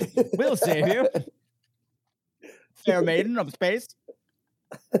here. We'll save you. Fair maiden of space.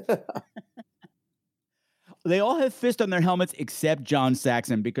 They all have Fist on their helmets except John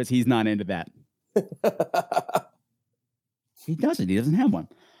Saxon because he's not into that. He doesn't. He doesn't have one.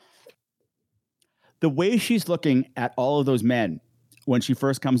 The way she's looking at all of those men when she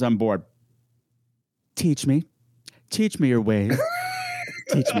first comes on board. Teach me your ways.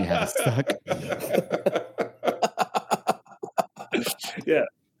 Teach me how to suck. Yeah.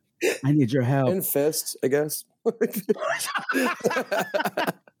 I need your help. And fist, I guess. Well,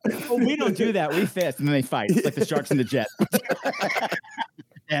 we don't do that. We fist and then they fight. It's like the sharks and the jet.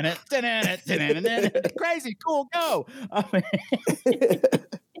 Crazy, cool, go.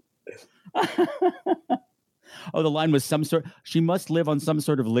 Oh, the line was some sort. She must live on some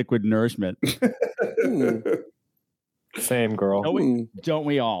sort of liquid nourishment. Same, girl. Don't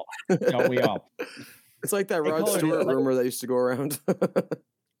we all? Don't we all? It's like that Rod Stewart rumor that used to go around.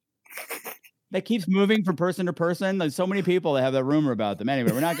 That keeps moving from person to person. There's so many people that have that rumor about them.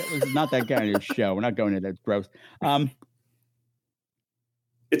 Anyway, this is not that kind of show. We're not going into that. Gross.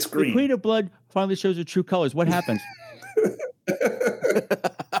 It's green. The Queen of Blood finally shows her true colors. What happens?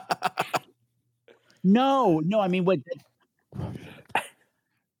 No. I mean, what?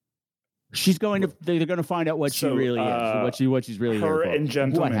 She's going to. They're going to find out what she really is. What she's really. Her here for. and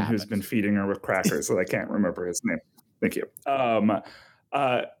gentleman who's been feeding her with crackers, so I can't remember his name. Thank you.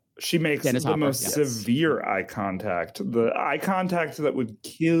 She makes Dennis the Hopper, most severe eye contact, the eye contact that would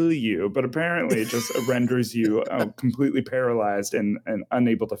kill you, but apparently it just renders you completely paralyzed and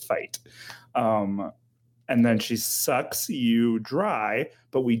unable to fight. And then she sucks you dry,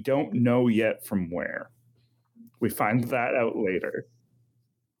 but we don't know yet from where. We find that out later.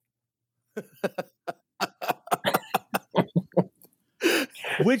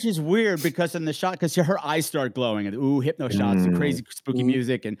 Which is weird because in the shot, because her eyes start glowing and hypno shots and crazy spooky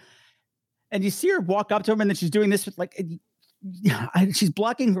music, and you see her walk up to him, and then she's doing this with she's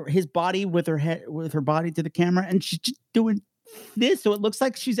blocking his body with her head, with her body to the camera, and she's just doing this, so it looks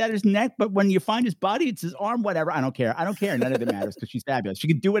like she's at his neck, but when you find his body, it's his arm. Whatever, I don't care. None of it matters because she's fabulous. She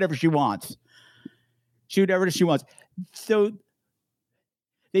can do whatever she wants. Shoot whatever she wants. So.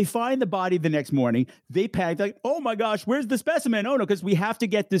 They find the body the next morning. They panic, like, oh my gosh, where's the specimen? Oh no, because we have to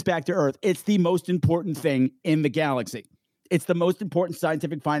get this back to Earth. It's the most important thing in the galaxy. It's the most important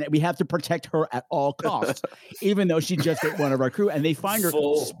scientific find. We have to protect her at all costs, even though she just ate one of our crew. And they find her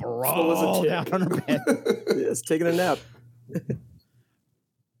sprawled out on her bed. Yes, taking a nap.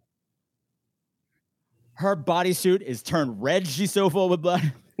 Her bodysuit is turned red. She's so full with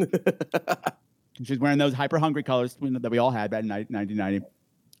blood. She's wearing those hyper hungry colors that we all had back in 1990.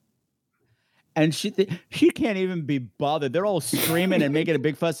 And she can't even be bothered. They're all screaming and making a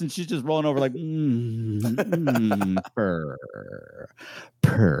big fuss, and she's just rolling over like, purr.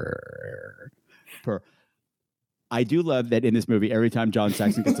 I do love that in this movie, every time John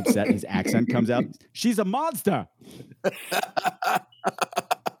Saxon gets upset, his accent comes out. She's a monster.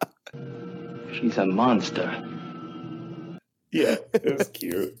 She's a monster. Yeah, it was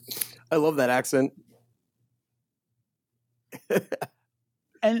cute. I love that accent.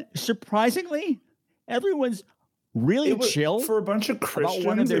 And surprisingly, everyone's really chill. For a bunch of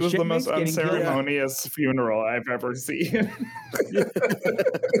Christians, it was the most unceremonious funeral I've ever seen.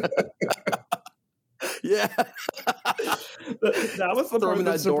 Yeah. That was the part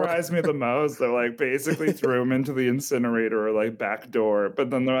that surprised me the most. They basically threw him into the incinerator or back door,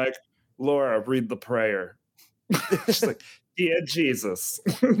 but then they're like, Laura, read the prayer. She's like, dear Jesus,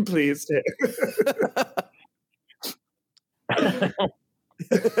 please take.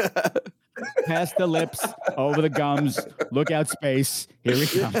 Past the lips, over the gums, look out space. Here he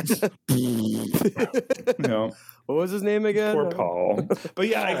comes. No. What was his name again? Poor Paul. But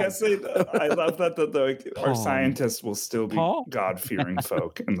yeah, I guess I love that our scientists will still be God-fearing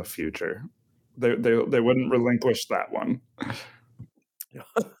folk in the future. They wouldn't relinquish that one.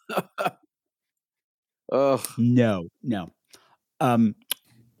 No.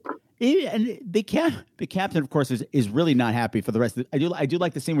 And the captain, of course, is really not happy for the rest of it. I do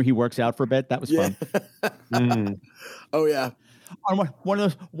like the scene where he works out for a bit. That was fun. Oh yeah. on one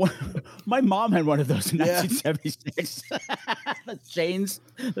of those. My mom had one of those in 1976. The chains.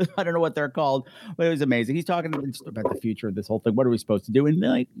 I don't know what they're called, but it was amazing. He's talking about the future of this whole thing. What are we supposed to do? And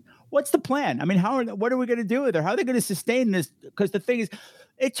like, what's the plan? I mean, what are we going to do with her? How are they going to sustain this? Because the thing is,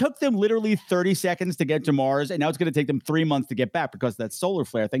 it took them literally 30 seconds to get to Mars, and now it's going to take them 3 months to get back because of that solar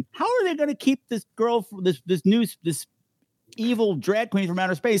flare thing. How are they going to keep this girl, this evil drag queen from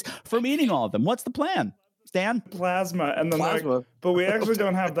outer space, from eating all of them? What's the plan, Stan? Plasma, and then like, but we actually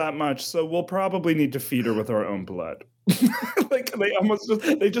don't have that much, so we'll probably need to feed her with our own blood. Like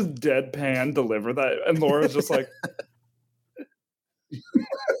they just deadpan deliver that, and Laura's just like.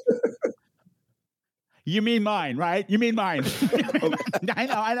 You mean mine, right? You mean mine.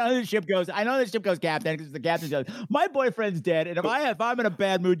 I know the ship goes. I know the ship goes, Captain, because the captain says, my boyfriend's dead, and if I'm in a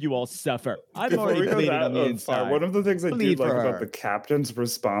bad mood, you all suffer. I'm already bleeding on the inside. One of the things I do like about the captain's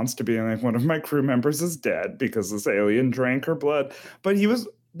response to being like, one of my crew members is dead because this alien drank her blood, but he was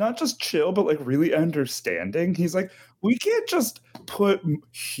not just chill, but like really understanding. He's like, we can't just put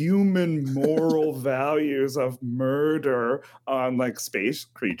human moral values of murder on like space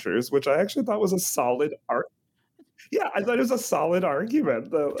creatures, which I actually thought was a solid Yeah, I thought it was a solid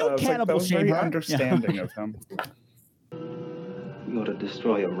argument. That was very understanding of him. We ought to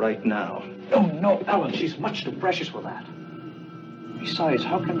destroy her right now. Oh, no, Alan, she's much too precious for that. Besides,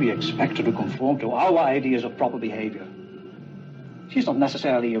 how can we expect her to conform to our ideas of proper behavior? She's not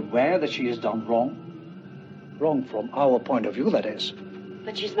necessarily aware that she has done wrong. Wrong from our point of view, that is.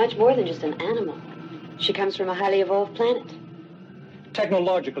 But she's much more than just an animal. She comes from a highly evolved planet.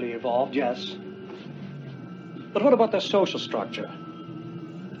 Technologically evolved, yes. But what about their social structure?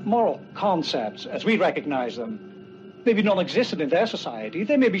 Moral concepts, as we recognize them, may be non-existent in their society.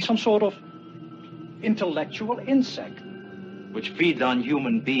 They may be some sort of intellectual insect. Which feeds on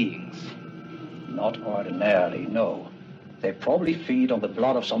human beings. Not ordinarily, no. They probably feed on the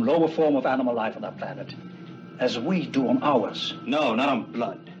blood of some lower form of animal life on that planet, as we do on ours. No, not on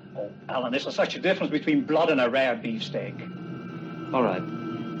blood. Oh, Alan, there's such a difference between blood and a rare beefsteak. All right,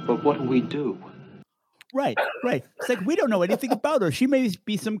 but what do we do? Right. It's like, we don't know anything about her. She may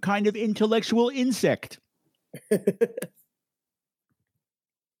be some kind of intellectual insect.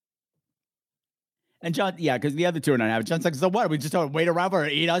 And John, because the other two are not having. John's like, so what? We just don't wait around for her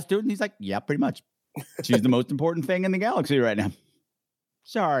to eat us, dude? And he's like, yeah, pretty much. She's the most important thing in the galaxy right now.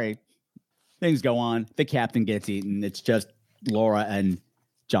 Sorry. Things go on. The captain gets eaten. It's just Laura and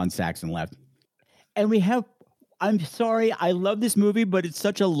John Saxon left. And we have, I'm sorry, I love this movie, but it's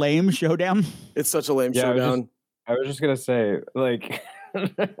such a lame showdown. It's such a lame showdown. I was just going to say, like...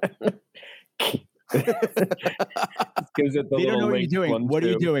 They don't know what you're doing. What are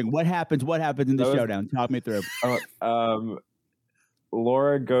you doing? What happens? What happens in the showdown? Talk me through.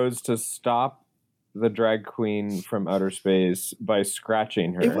 Laura goes to stop the drag queen from outer space by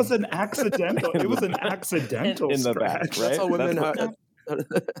scratching her. It was an accidental. It was an accidental in the scratch. back, right? That's all women have.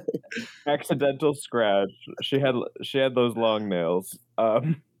 Accidental scratch. She had those long nails,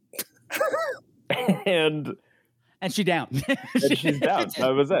 and she down. And she's down.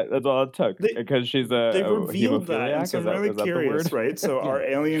 That was it. That's all it took. Because she's They revealed that, and so I'm really curious, right? So our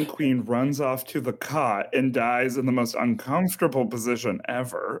alien queen runs off to the cot and dies in the most uncomfortable position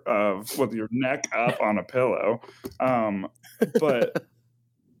ever, with your neck up on a pillow. But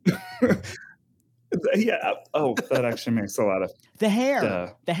yeah. Oh, that actually makes a lot of the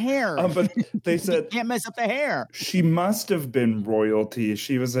hair. The hair. But they said you can't mess up the hair. She must have been royalty.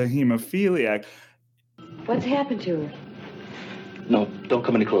 She was a hemophiliac. What's happened to her? No, don't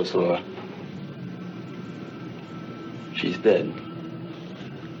come any closer, Laura. She's dead.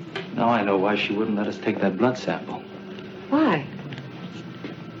 Now I know why she wouldn't let us take that blood sample. Why?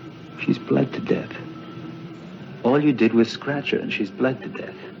 She's bled to death. All you did was scratch her, and she's bled to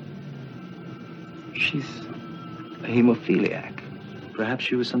death. She's a hemophiliac. Perhaps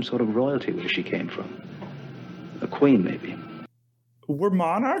she was some sort of royalty where she came from. A queen, maybe. Were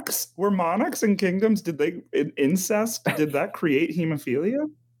monarchs in kingdoms? Did they incest? Did that create hemophilia?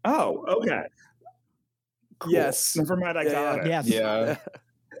 Oh, okay. Cool. Yes. Never mind. I got it. Yes. Yeah.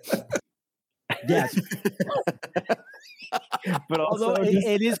 Yes. But also, although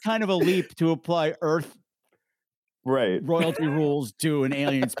it is kind of a leap to apply Earth royalty rules to an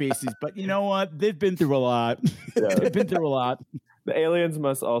alien species, but you know what? They've been through a lot. Yeah. They've been through a lot. The aliens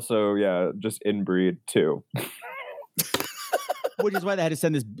must also, just inbreed too. Which is why they had to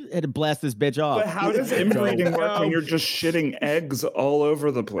blast this bitch off. But how does inbreeding work when you're just shitting eggs all over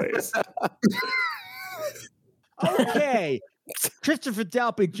the place? Okay. Christopher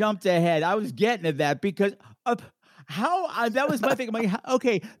Dalby jumped ahead. I was getting at that because How that was my thing. I'm like,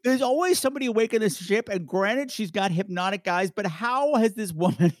 okay, there's always somebody awake in this ship, and granted, she's got hypnotic guys, but how has this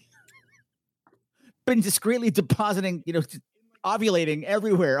woman been discreetly depositing, ovulating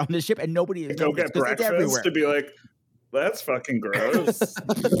everywhere on the ship, and nobody is Go get breakfast to be like, that's fucking gross. Just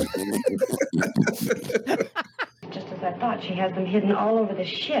as I thought, she has them hidden all over the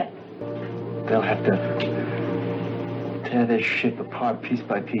ship. They'll have to tear their ship apart piece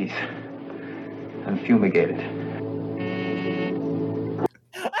by piece and fumigate it.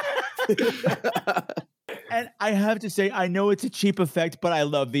 And I have to say, I know it's a cheap effect, but I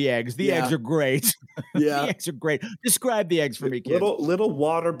love the eggs. The eggs are great. Yeah. The eggs are great. Describe the eggs for me, kids. Little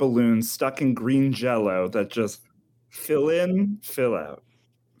water balloons stuck in green jello that just fill in, fill out.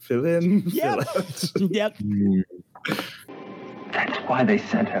 Fill in, fill out. Yep. That's why they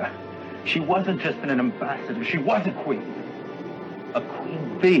sent her. She wasn't just an ambassador. She was a queen. A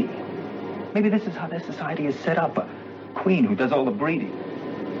queen bee. Maybe this is how their society is set up. A queen who does all the breeding.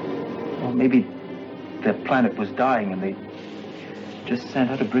 Or maybe their planet was dying and they just sent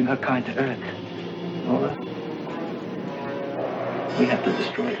her to bring her kind to Earth. Or we have to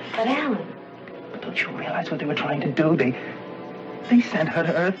destroy it. But Alan. But don't you realize what they were trying to do? They sent her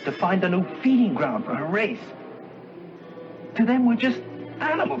to Earth to find a new feeding ground for her race. To them, we're just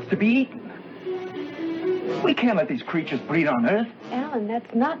animals to be eaten. We can't let these creatures breed on Earth. Alan,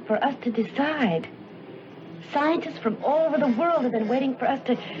 that's not for us to decide. Scientists from all over the world have been waiting for us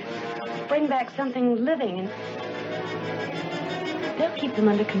to bring back something living, and they'll keep them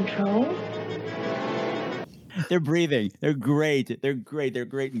under control. They're breathing. They're great. They're great. They're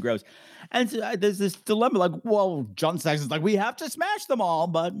great and gross. And so, there's this dilemma, like, well, John Saxon's like, we have to smash them all,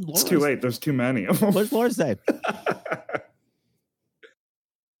 but it's too late. There's too many of them. What does Laura say?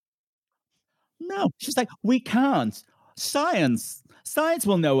 No, she's like, we can't. Science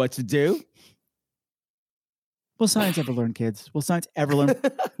will know what to do. Will science ever learn, kids? Will science ever learn?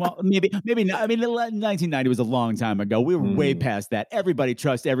 Well, maybe not. I mean, 1990 was a long time ago. We were way past that. Everybody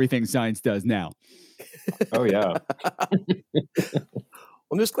trusts everything science does now. Oh, yeah.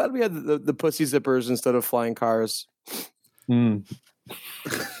 I'm just glad we had the pussy zippers instead of flying cars. Come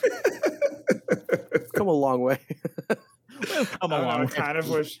a long way. I kind of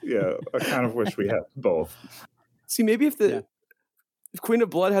wish we had both. See, maybe if Queen of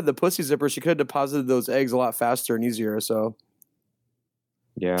Blood had the pussy zipper, she could have deposited those eggs a lot faster and easier. So,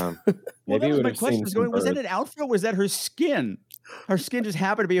 yeah, well, that was my question. Was that an outfit? Or was that her skin? Her skin just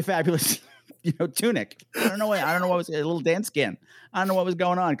happened to be a fabulous, tunic. I don't know what was a little dance skin. I don't know what was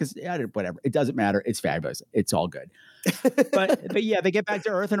going on because whatever. It doesn't matter. It's fabulous. It's all good. But yeah, they get back to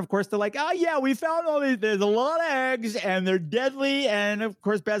Earth, and of course they're like, oh yeah, we found all these. There's a lot of eggs, and they're deadly. And of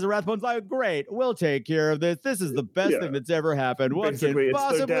course, Basil Rathbone's like, great, we'll take care of this. This is the best thing that's ever happened. What Basically, can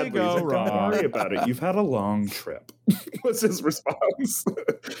possibly go wrong? Don't worry about it. You've had a long trip. Was his response?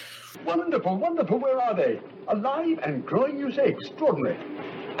 Wonderful, wonderful. Where are they? Alive and growing, you say? Extraordinary.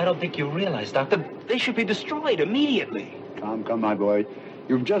 I don't think you realize, Doctor. They should be destroyed immediately. Come, my boy.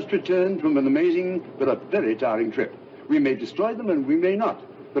 You've just returned from an amazing but a very tiring trip. We may destroy them and we may not,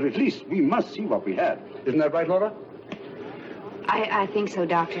 but at least we must see what we had. Isn't that right, Laura? I think so,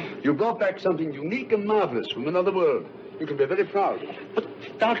 Doctor. You brought back something unique and marvelous from another world. You can be very proud. But,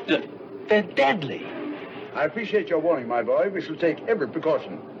 Doctor, they're deadly. I appreciate your warning, my boy. We shall take every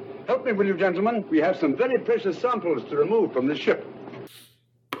precaution. Help me, will you, gentlemen? We have some very precious samples to remove from this ship.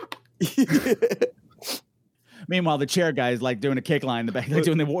 Meanwhile, the chair guy is like doing a kick line in the back, like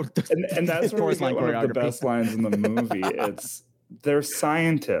doing the war. And that's where we get one of the best lines in the movie. They're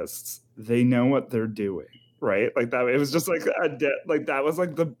scientists. They know what they're doing, right? Like that. It was just like that was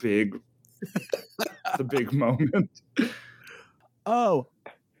like the big moment. Oh,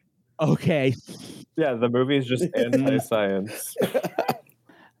 okay. Yeah, the movie is just anti-science.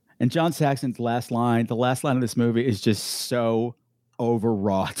 And John Saxon's the last line of this movie is just so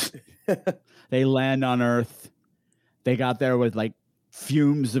overwrought. They land on Earth. They got there with like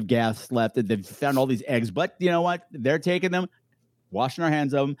fumes of gas left. And they found all these eggs. But you know what? They're taking them, washing our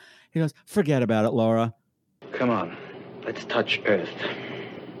hands of them. He goes, forget about it, Laura. Come on. Let's touch Earth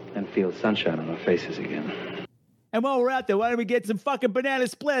and feel sunshine on our faces again. And while we're out there, why don't we get some fucking banana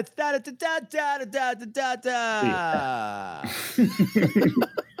splits? Da-da-da-da-da-da-da-da.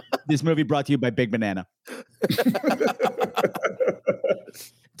 This movie brought to you by Big Banana.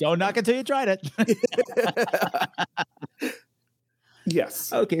 Don't knock it till you tried it.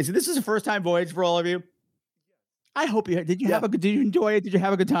 Yes. Okay, so this is a first-time voyage for all of you. I hope you did. Did you enjoy it? Did you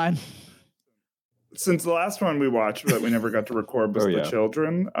have a good time? since the last one we watched that we never got to record was The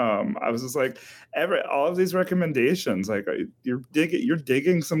Children, I was just like, all of these recommendations, like you're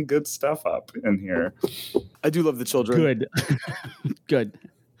digging some good stuff up in here. I do love The Children. Good. Good.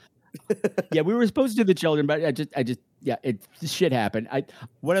 Yeah, we were supposed to do The Children, but shit happened.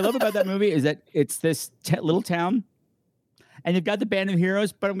 What I love about that movie is that it's this little town, and you've got the band of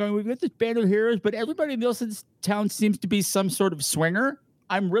heroes, but we've got this band of heroes, but everybody in this town seems to be some sort of swinger.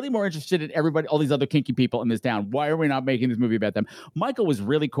 I'm really more interested in all these other kinky people in this town. Why are we not making this movie about them? Michael was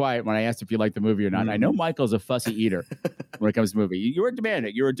really quiet when I asked if you liked the movie or not. I know Michael's a fussy eater when it comes to movie. You're a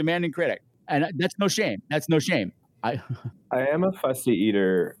demanding critic, and that's no shame. That's no shame. I am a fussy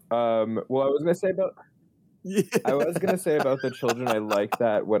eater. I was gonna say about The Children. I like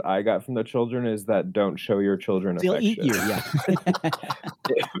that. What I got from The Children is that don't show your children They'll affection. eat you. Yeah.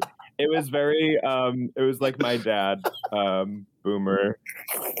 It was very. It was like my dad. Boomer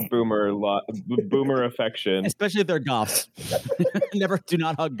affection. Especially if they're goths. Do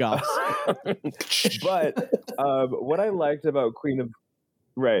not hug goths. But what I liked about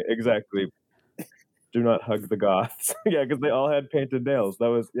right, exactly. Do not hug the goths. Yeah, because they all had painted nails. That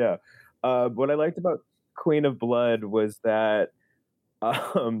was what I liked about Queen of Blood was that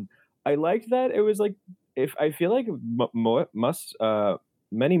I liked that it was like I feel like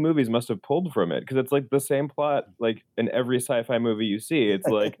many movies must have pulled from it because it's like the same plot like in every sci-fi movie you see. It's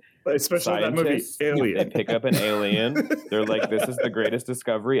like especially that movie Alien. They pick up an alien. They're like, this is the greatest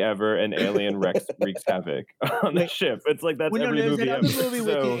discovery ever, and alien wreaks havoc on the ship. It's like that's every movie ever. Movie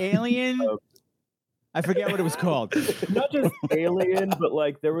with the alien. I forget what it was called. Not just Alien, but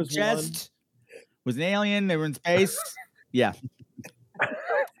like there was was an alien. They were in space. Yeah.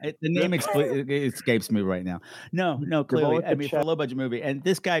 The name escapes me right now. No, clearly. I mean, for a low budget movie, and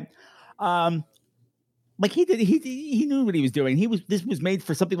this guy, like he knew what he was doing. This was made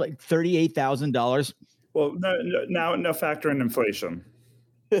for something like $38,000. Well, no factor in inflation.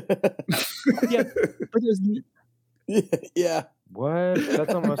 Yeah, but yeah. What?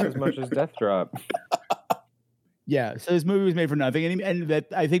 That's almost as much as Death Drop. Yeah, so this movie was made for nothing, and that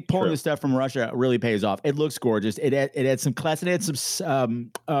I think pulling this stuff from Russia really pays off. It looks gorgeous. It had some class. It had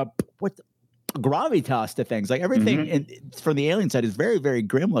some gravitas to things. Like everything from the alien side is very, very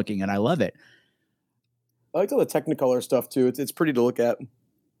grim looking, and I love it. I like all the Technicolor stuff too. It's pretty to look at.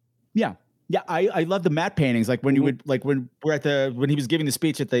 Yeah. I love the matte paintings. Like when you would when he was giving the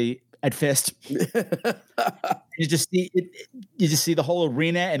speech at Fist. You just see the whole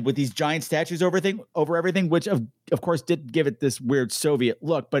arena and with these giant statues over everything, which of course did give it this weird Soviet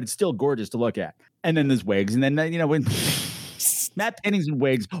look, but it's still gorgeous to look at. And then there's wigs, and then when matte paintings and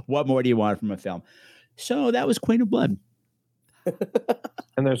wigs, what more do you want from a film? So that was Queen of Blood.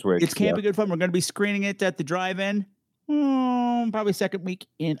 And there's wigs. It's campy good fun. We're going to be screening it at the drive-in, probably second week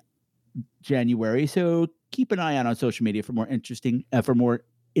in January. So keep an eye out on social media for more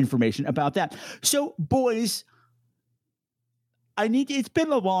information about that. So, boys, it's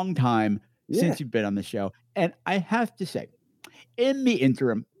been a long time since you've been on the show, and I have to say, in the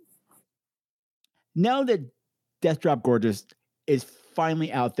interim, now that Death Drop Gorgeous is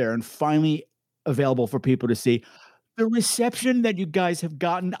finally out there and finally available for people to see, the reception that you guys have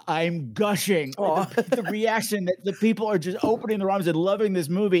gotten, I'm gushing. The reaction that the people are just opening their arms and loving this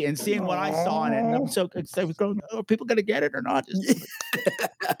movie and seeing what I saw in it. And I'm so excited. Are people going to get it or not?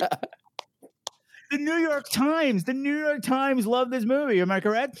 The New York Times loved this movie. Am I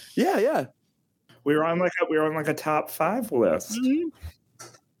correct? Yeah. We were on like a top 5 list.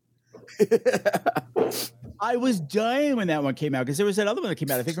 I was dying when that one came out because there was that other one that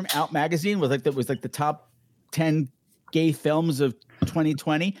came out, I think from Out Magazine, was like the top 10 gay films of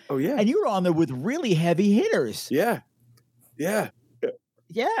 2020. Oh yeah. And you were on there with really heavy hitters. Yeah.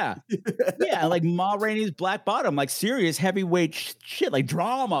 Like Ma Rainey's Black Bottom, like serious heavyweight shit, like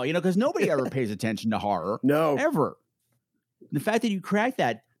drama, because nobody ever pays attention to horror. No. Ever. The fact that you cracked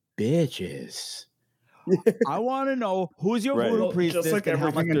that, bitches. I want to know who's your voodoo priestess, just like and how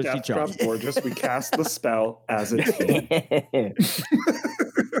much everything in does she Death Drop charge? Gorgeous, we cast the spell as it's been.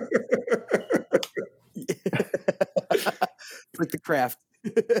 Like the craft.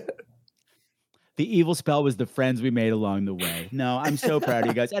 The evil spell was the friends we made along the way. No, I'm so proud of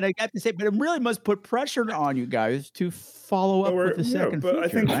you guys. And I got to say, but it really must put pressure on you guys to follow up with the second feature, I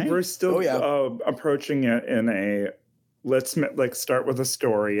think right? we're still approaching it in a let's start with a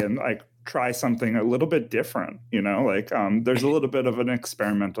story and like try something a little bit different, there's a little bit of an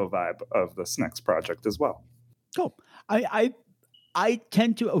experimental vibe of this next project as well. Cool. I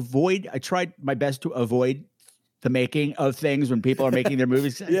tend to avoid, I tried my best to avoid the making of things when people are making their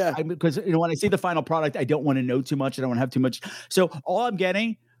movies. Yeah. Because when I see the final product, I don't want to know too much. I don't want to have too much. So all I'm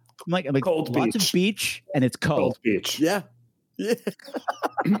getting like Cold lots of beach, and it's cold. Beach. Yeah. Yeah.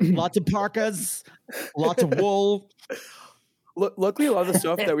 Lots of parkas, lots of wool. Luckily, a lot of the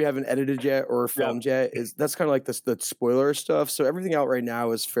stuff that we haven't edited yet or filmed yet that's kind of like the spoiler stuff. So everything out right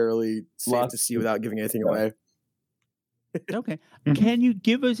now is fairly safe to see without giving anything away. Okay. Can you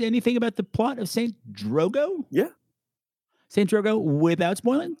give us anything about the plot of Saint Drogo? Yeah. Saint Drogo without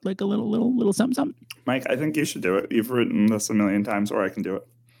spoiling, like a little something. Mike, I think you should do it. You've written this a million times, or I can do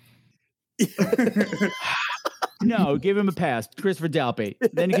it. No, give him a pass, Christopher Dalby.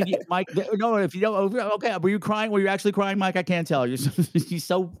 Then you can, Mike. No, if you don't. Okay, were you crying? Were you actually crying, Mike? I can't tell. You're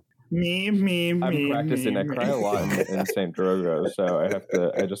so. I'm practicing. I cry a lot in Saint Drogo, so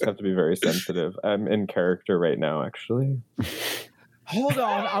I just have to be very sensitive. I'm in character right now, actually. Hold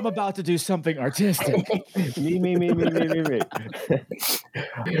on, I'm about to do something artistic. me.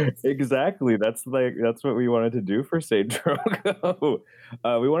 Exactly. That's what we wanted to do for Saint Drogo.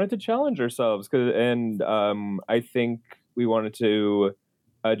 We wanted to challenge ourselves, and I think we wanted to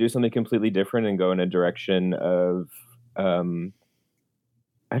do something completely different and go in a direction of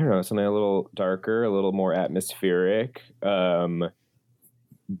I don't know, something a little darker, a little more atmospheric,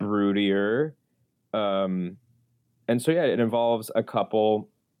 broodier. And so, yeah, it involves a couple.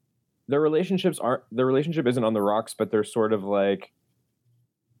 The relationship isn't on the rocks, but they're sort of like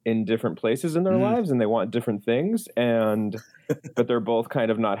in different places in their lives, and they want different things. But they're both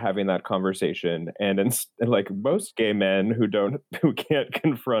kind of not having that conversation. And like most gay men who can't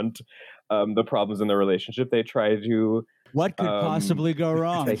confront the problems in their relationship, they try to. What could possibly go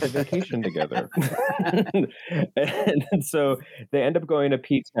wrong? Take a vacation together. and so they end up going to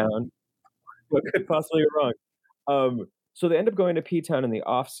P-Town. What could possibly go wrong? So they end up going to P-Town in the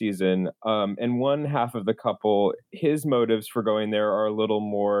off season, and one half of the couple, his motives for going there are a little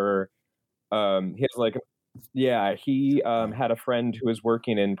more. He had a friend who was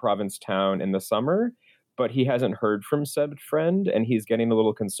working in Provincetown in the summer, but he hasn't heard from said friend, and he's getting a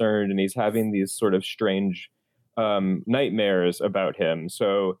little concerned, and he's having these sort of strange nightmares about him.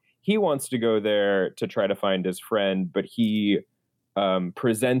 So he wants to go there to try to find his friend, but he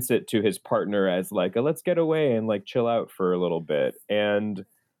presents it to his partner as like a let's get away and like chill out for a little bit. And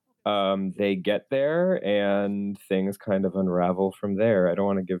they get there and things kind of unravel from there. I don't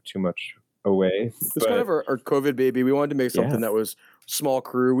want to give too much away. It's kind of our COVID baby. We wanted to make something that was small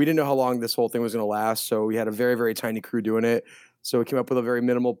crew. We didn't know how long this whole thing was going to last, so we had a very, very tiny crew doing it. So we came up with a very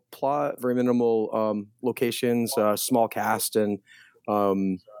minimal plot, very minimal locations, small cast, and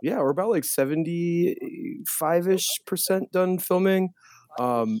we're about like 75-ish% done filming.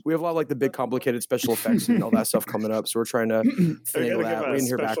 We have a lot of like the big complicated special effects and all that stuff coming up. So we're trying to finagle that. We didn't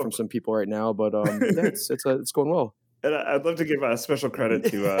hear back from some people right now, but it's going well. And I'd love to give a special credit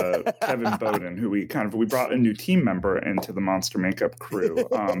to Kevin Bowden, who we brought a new team member into the Monster Makeup crew,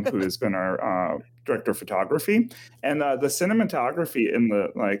 who has been our director of photography, and the cinematography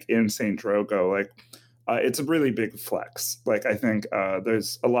in Saint Drogo. It's a really big flex. Like I think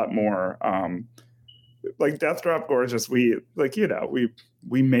there's a lot more. Like Death Drop Gorgeous, we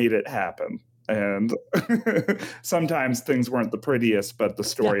made it happen. And sometimes things weren't the prettiest, but the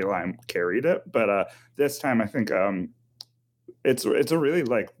storyline carried it. But this time, I think it's a really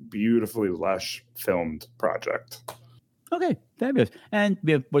like beautifully lush filmed project. Okay, fabulous. And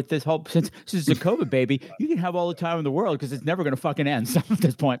with this whole since it's a COVID baby, you can have all the time in the world because it's never going to fucking end. So at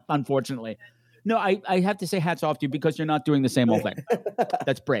this point, unfortunately, no, I have to say hats off to you because you're not doing the same old thing.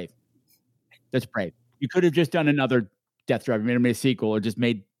 That's brave. That's brave. You could have just done another Death Drive, made a sequel, or just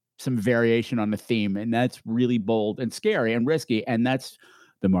made some variation on the theme, and that's really bold and scary and risky, and that's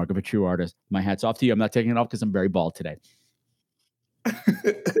the mark of a true artist. My hat's off to you. I'm not taking it off because I'm very bald today.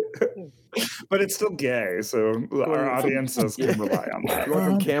 But it's still gay, so our audiences can rely on that. Going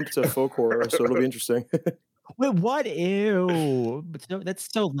from camp to folk horror, so it'll be interesting. Wait, what? Ew.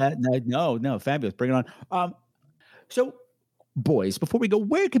 That's so no, fabulous. Bring it on. So boys, before we go,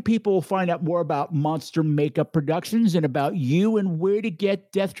 where can people find out more about Monster Makeup Productions and about you and where to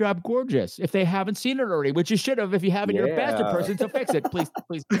get Death Drop Gorgeous if they haven't seen it already, which you should have. If you haven't, you're a bastard person, so fix it. Please.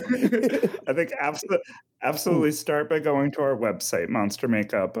 I think absolutely start by going to our website,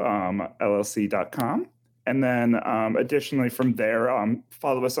 monstermakeupllc.com. And then additionally from there,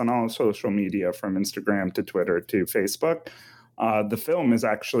 follow us on all social media from Instagram to Twitter to Facebook. The film is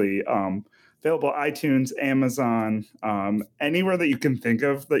actually available iTunes, Amazon, anywhere that you can think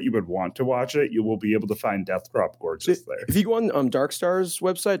of that you would want to watch it. You will be able to find Death Drop Gorgeous there. If you go on Darkstar's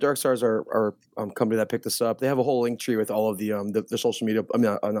website, Darkstar's our company that picked this up. They have a whole link tree with all of the social media. I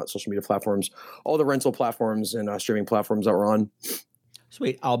mean, not social media platforms, all the rental platforms and streaming platforms that we're on.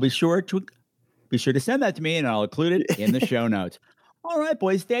 Sweet. I'll be sure to send that to me, and I'll include it in the show notes. All right,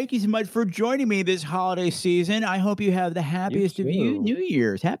 boys. Thank you so much for joining me this holiday season. I hope you have the happiest of New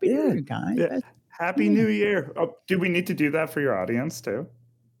Year's. Happy New Year, guys. Yeah. Happy New Year. Oh, do we need to do that for your audience too?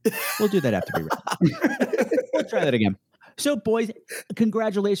 We'll do that after we wrap. We'll try that again. So, boys,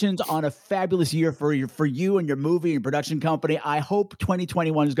 congratulations on a fabulous year for you and your movie and production company. I hope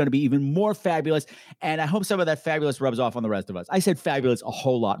 2021 is going to be even more fabulous, and I hope some of that fabulous rubs off on the rest of us. I said fabulous a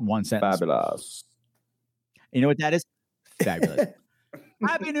whole lot in one sentence. Fabulous. You know what that is? Fabulous.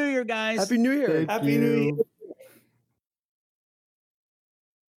 Happy New Year, guys. Happy New Year. Happy New Year.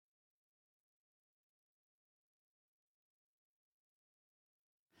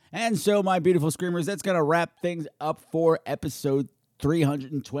 And so, my beautiful screamers, that's going to wrap things up for episode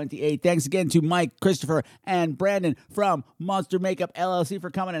 328. Thanks again to Mike, Christopher, and Brandon from Monster Makeup LLC for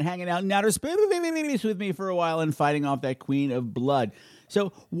coming and hanging out in outer space with me for a while and fighting off that Queen of Blood.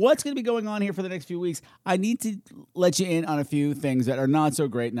 So what's going to be going on here for the next few weeks? I need to let you in on a few things that are not so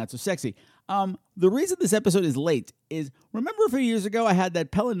great, not so sexy. The reason this episode is late is, remember a few years ago I had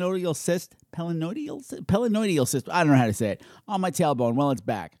that pelinoidal cyst, I don't know how to say it, on my tailbone. Well, it's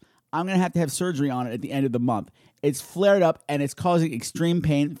back. I'm going to have surgery on it at the end of the month. It's flared up and it's causing extreme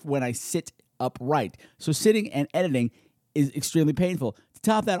pain when I sit upright. So sitting and editing is extremely painful. To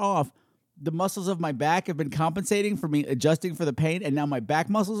top that off, the muscles of my back have been compensating for me adjusting for the pain, and now my back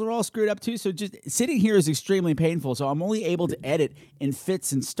muscles are all screwed up too. So just sitting here is extremely painful. So I'm only able to edit in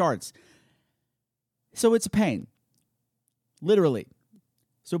fits and starts. So it's a pain. Literally.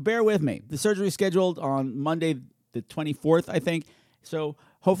 So bear with me. The surgery is scheduled on Monday the 24th, I think. So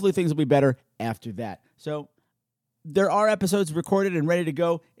hopefully things will be better after that. So there are episodes recorded and ready to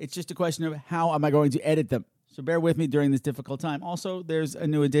go. It's just a question of how am I going to edit them. So bear with me during this difficult time. Also, there's a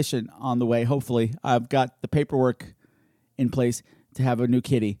new edition on the way. Hopefully, I've got the paperwork in place to have a new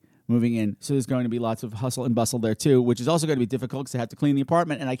kitty moving in. So there's going to be lots of hustle and bustle there too, which is also going to be difficult because I have to clean the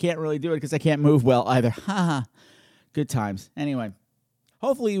apartment, and I can't really do it because I can't move well either. Haha. Good times. Anyway,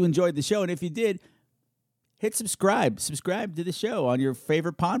 hopefully you enjoyed the show, and if you did, hit subscribe. Subscribe to the show on your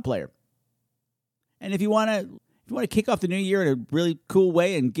favorite pod player. And if you want to kick off the new year in a really cool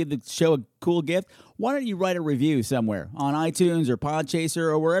way and give the show a cool gift, why don't you write a review somewhere on iTunes or Podchaser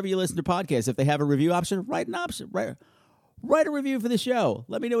or wherever you listen to podcasts? If they have a review option, write a review for the show.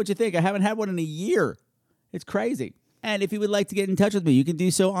 Let me know what you think. I haven't had one in a year. It's crazy. And if you would like to get in touch with me, you can do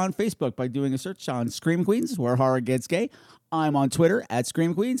so on Facebook by doing a search on Scream Queens, where horror gets gay. I'm on Twitter at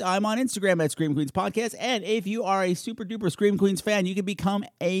Scream Queens. I'm on Instagram at Scream Queens Podcast. And if you are a super duper Scream Queens fan, you can become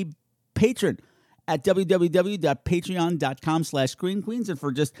a patron at www.patreon.com/ScreamQueens. And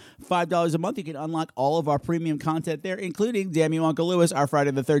for just $5 a month, you can unlock all of our premium content there, including Damn You Uncle Lewis, our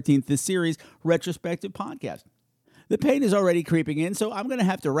Friday the 13th, this series, retrospective podcast. The pain is already creeping in, so I'm going to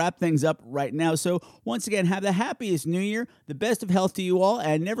have to wrap things up right now. So once again, have the happiest new year, the best of health to you all,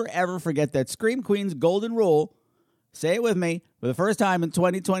 and never ever forget that Scream Queen's golden rule. Say it with me for the first time in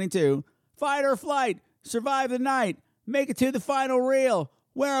 2022. Fight or flight. Survive the night. Make it to the final reel.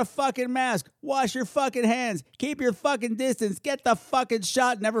 Wear a fucking mask. Wash your fucking hands. Keep your fucking distance. Get the fucking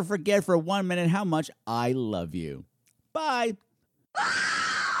shot. Never forget for 1 minute how much I love you. Bye.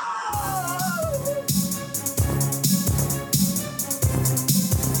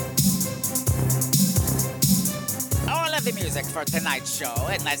 All of the music for tonight's show,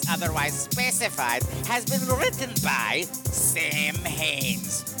 unless otherwise specified, has been written by Sam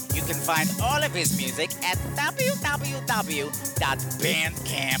Haynes. You can find all of his music at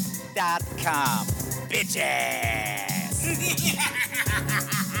www.bandcamp.com. Bitches!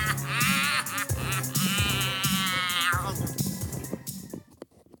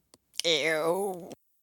 Ew.